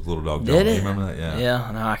here with Little Dog. Did it? You remember that? Yeah.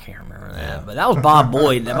 Yeah. No, I can't remember that. Yeah. But that was Bob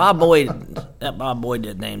Boyd. Bob Boyd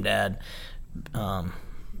did name Dad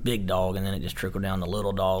Big Dog, and then it just trickled down to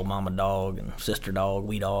Little Dog, Mama Dog, and Sister Dog,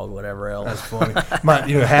 Wee Dog, whatever else. That's funny.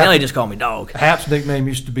 They just call me Dog. Hap's nickname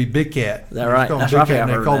used to be Big Cat. Is that right? That's right. Cat,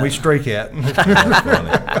 and they called me Stray Cat. That's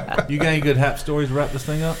funny. You got any good Hap stories to wrap this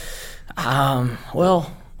thing up?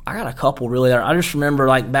 Well, I got a couple really there. I just remember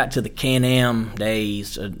like back to the Can-Am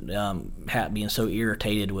days, Hap being so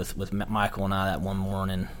irritated with Michael and I that one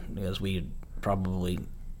morning because we had probably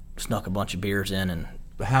snuck a bunch of beers in. And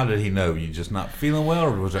how did he know? You just not feeling well,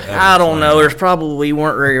 or was there evidence? I don't know. There's probably we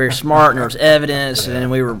weren't very, very smart, and there was evidence, and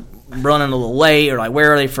we were running a little late, or like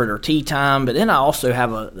where are they for their tea time? But then I also have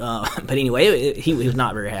but anyway, he was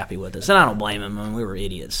not very happy with us, and I don't blame him. I mean, we were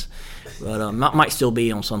idiots. But might still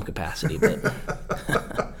be on some capacity, but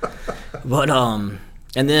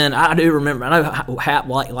and then I do remember. I know Hap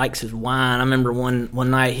likes his wine. I remember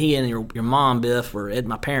one night he and your mom Biff were at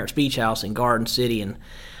my parents' beach house in Garden City, and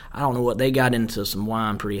I don't know what they got into some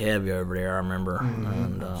wine pretty heavy over there. I remember. Mm-hmm.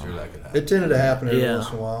 And, I'm sure that could happen. It tended to happen every once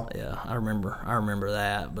in a while. Yeah, I remember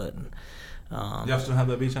that. But y'all still have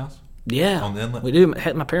that beach house? Yeah, on the inlet. We do.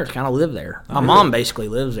 My parents kind of live there. My mom basically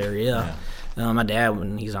lives there. Yeah. My dad,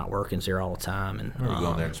 when he's not working, is there all the time. And we were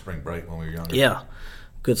going there in spring break when we were younger. Yeah,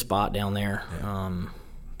 good spot down there. Yeah.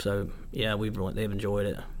 So yeah, they've enjoyed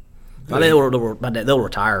it. They'll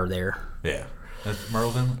retire there. Yeah, that's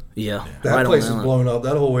Merle's Inlet. Yeah, that right place is blown up.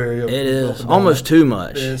 That whole area. It is almost too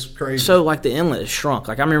much. It's crazy. So like the inlet has shrunk.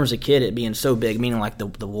 Like I remember as a kid it being so big, meaning like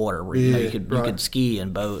the water where you could ski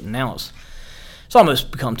and boat, and now it's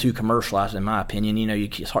almost become too commercialized in my opinion. You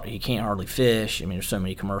can't hardly fish. I mean, there's so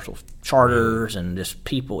many commercial charters and just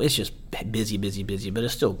people. It's just busy, but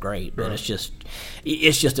it's still great. But it's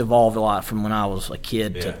just evolved a lot from when I was a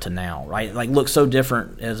kid to now, right? Like looks so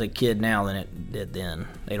different as a kid now than it did then.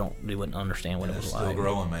 They wouldn't understand what it was like. It's still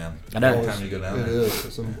growing, man. I know. Every time you go down there. It is.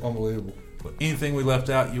 It's unbelievable. But anything we left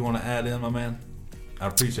out you want to add in, my man? I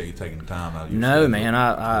appreciate you taking the time out of your No, schedule. man.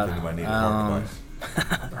 If anybody needed a hard advice.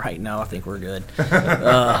 Right now, I think we're good.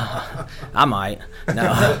 I might.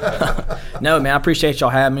 No, man. I appreciate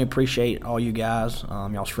y'all having me. Appreciate all you guys,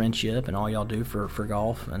 y'all's friendship, and all y'all do for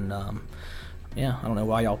golf. And I don't know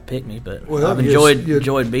why y'all picked me, but I've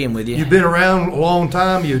enjoyed being with you. You've been around a long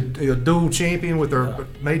time. You're a dual champion with our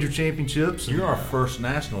major championships. You're our first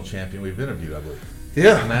national champion we've interviewed, I believe.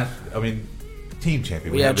 Yeah. And team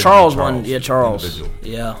champion. Yeah, Charles won. Yeah, Charles. Individual.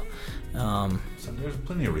 Yeah. So there's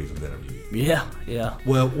plenty of reasons to interview you. Yeah.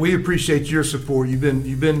 Well, we appreciate your support. You've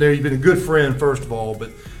been there. You've been a good friend, first of all. But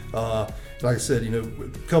like I said,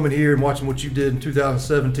 coming here and watching what you did in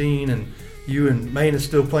 2017, and you and Maine is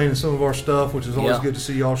still playing in some of our stuff, which is always good to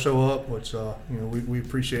see y'all show up. Which we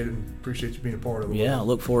appreciate it and appreciate you being a part of it. Yeah, I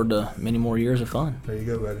look forward to many more years of fun. There you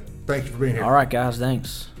go, buddy. Thank you for being here. All right, guys.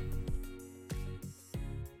 Thanks.